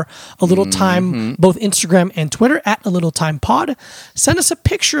description of our A Little Time, both Instagram and Twitter at A Little Time Pod, send us a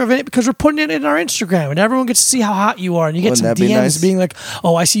picture of it because we're putting it in our Instagram and everyone gets to see how hot you are. And you get some DMs being like,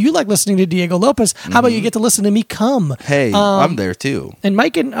 oh, I see you like listening to Diego Lopez. How about you get to listen to me come? Hey, I'm there too. And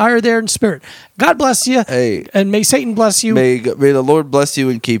Mike and I are there in spirit. God bless you. Hey. And may Satan bless you. May the Lord bless you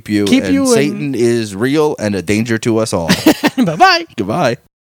and keep you. And Satan is real and a danger to us all. Bye-bye. Goodbye.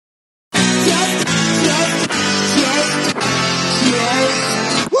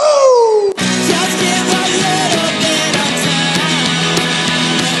 Woo!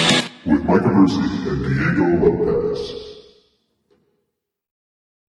 With Micah Brucey and Diego Lopez.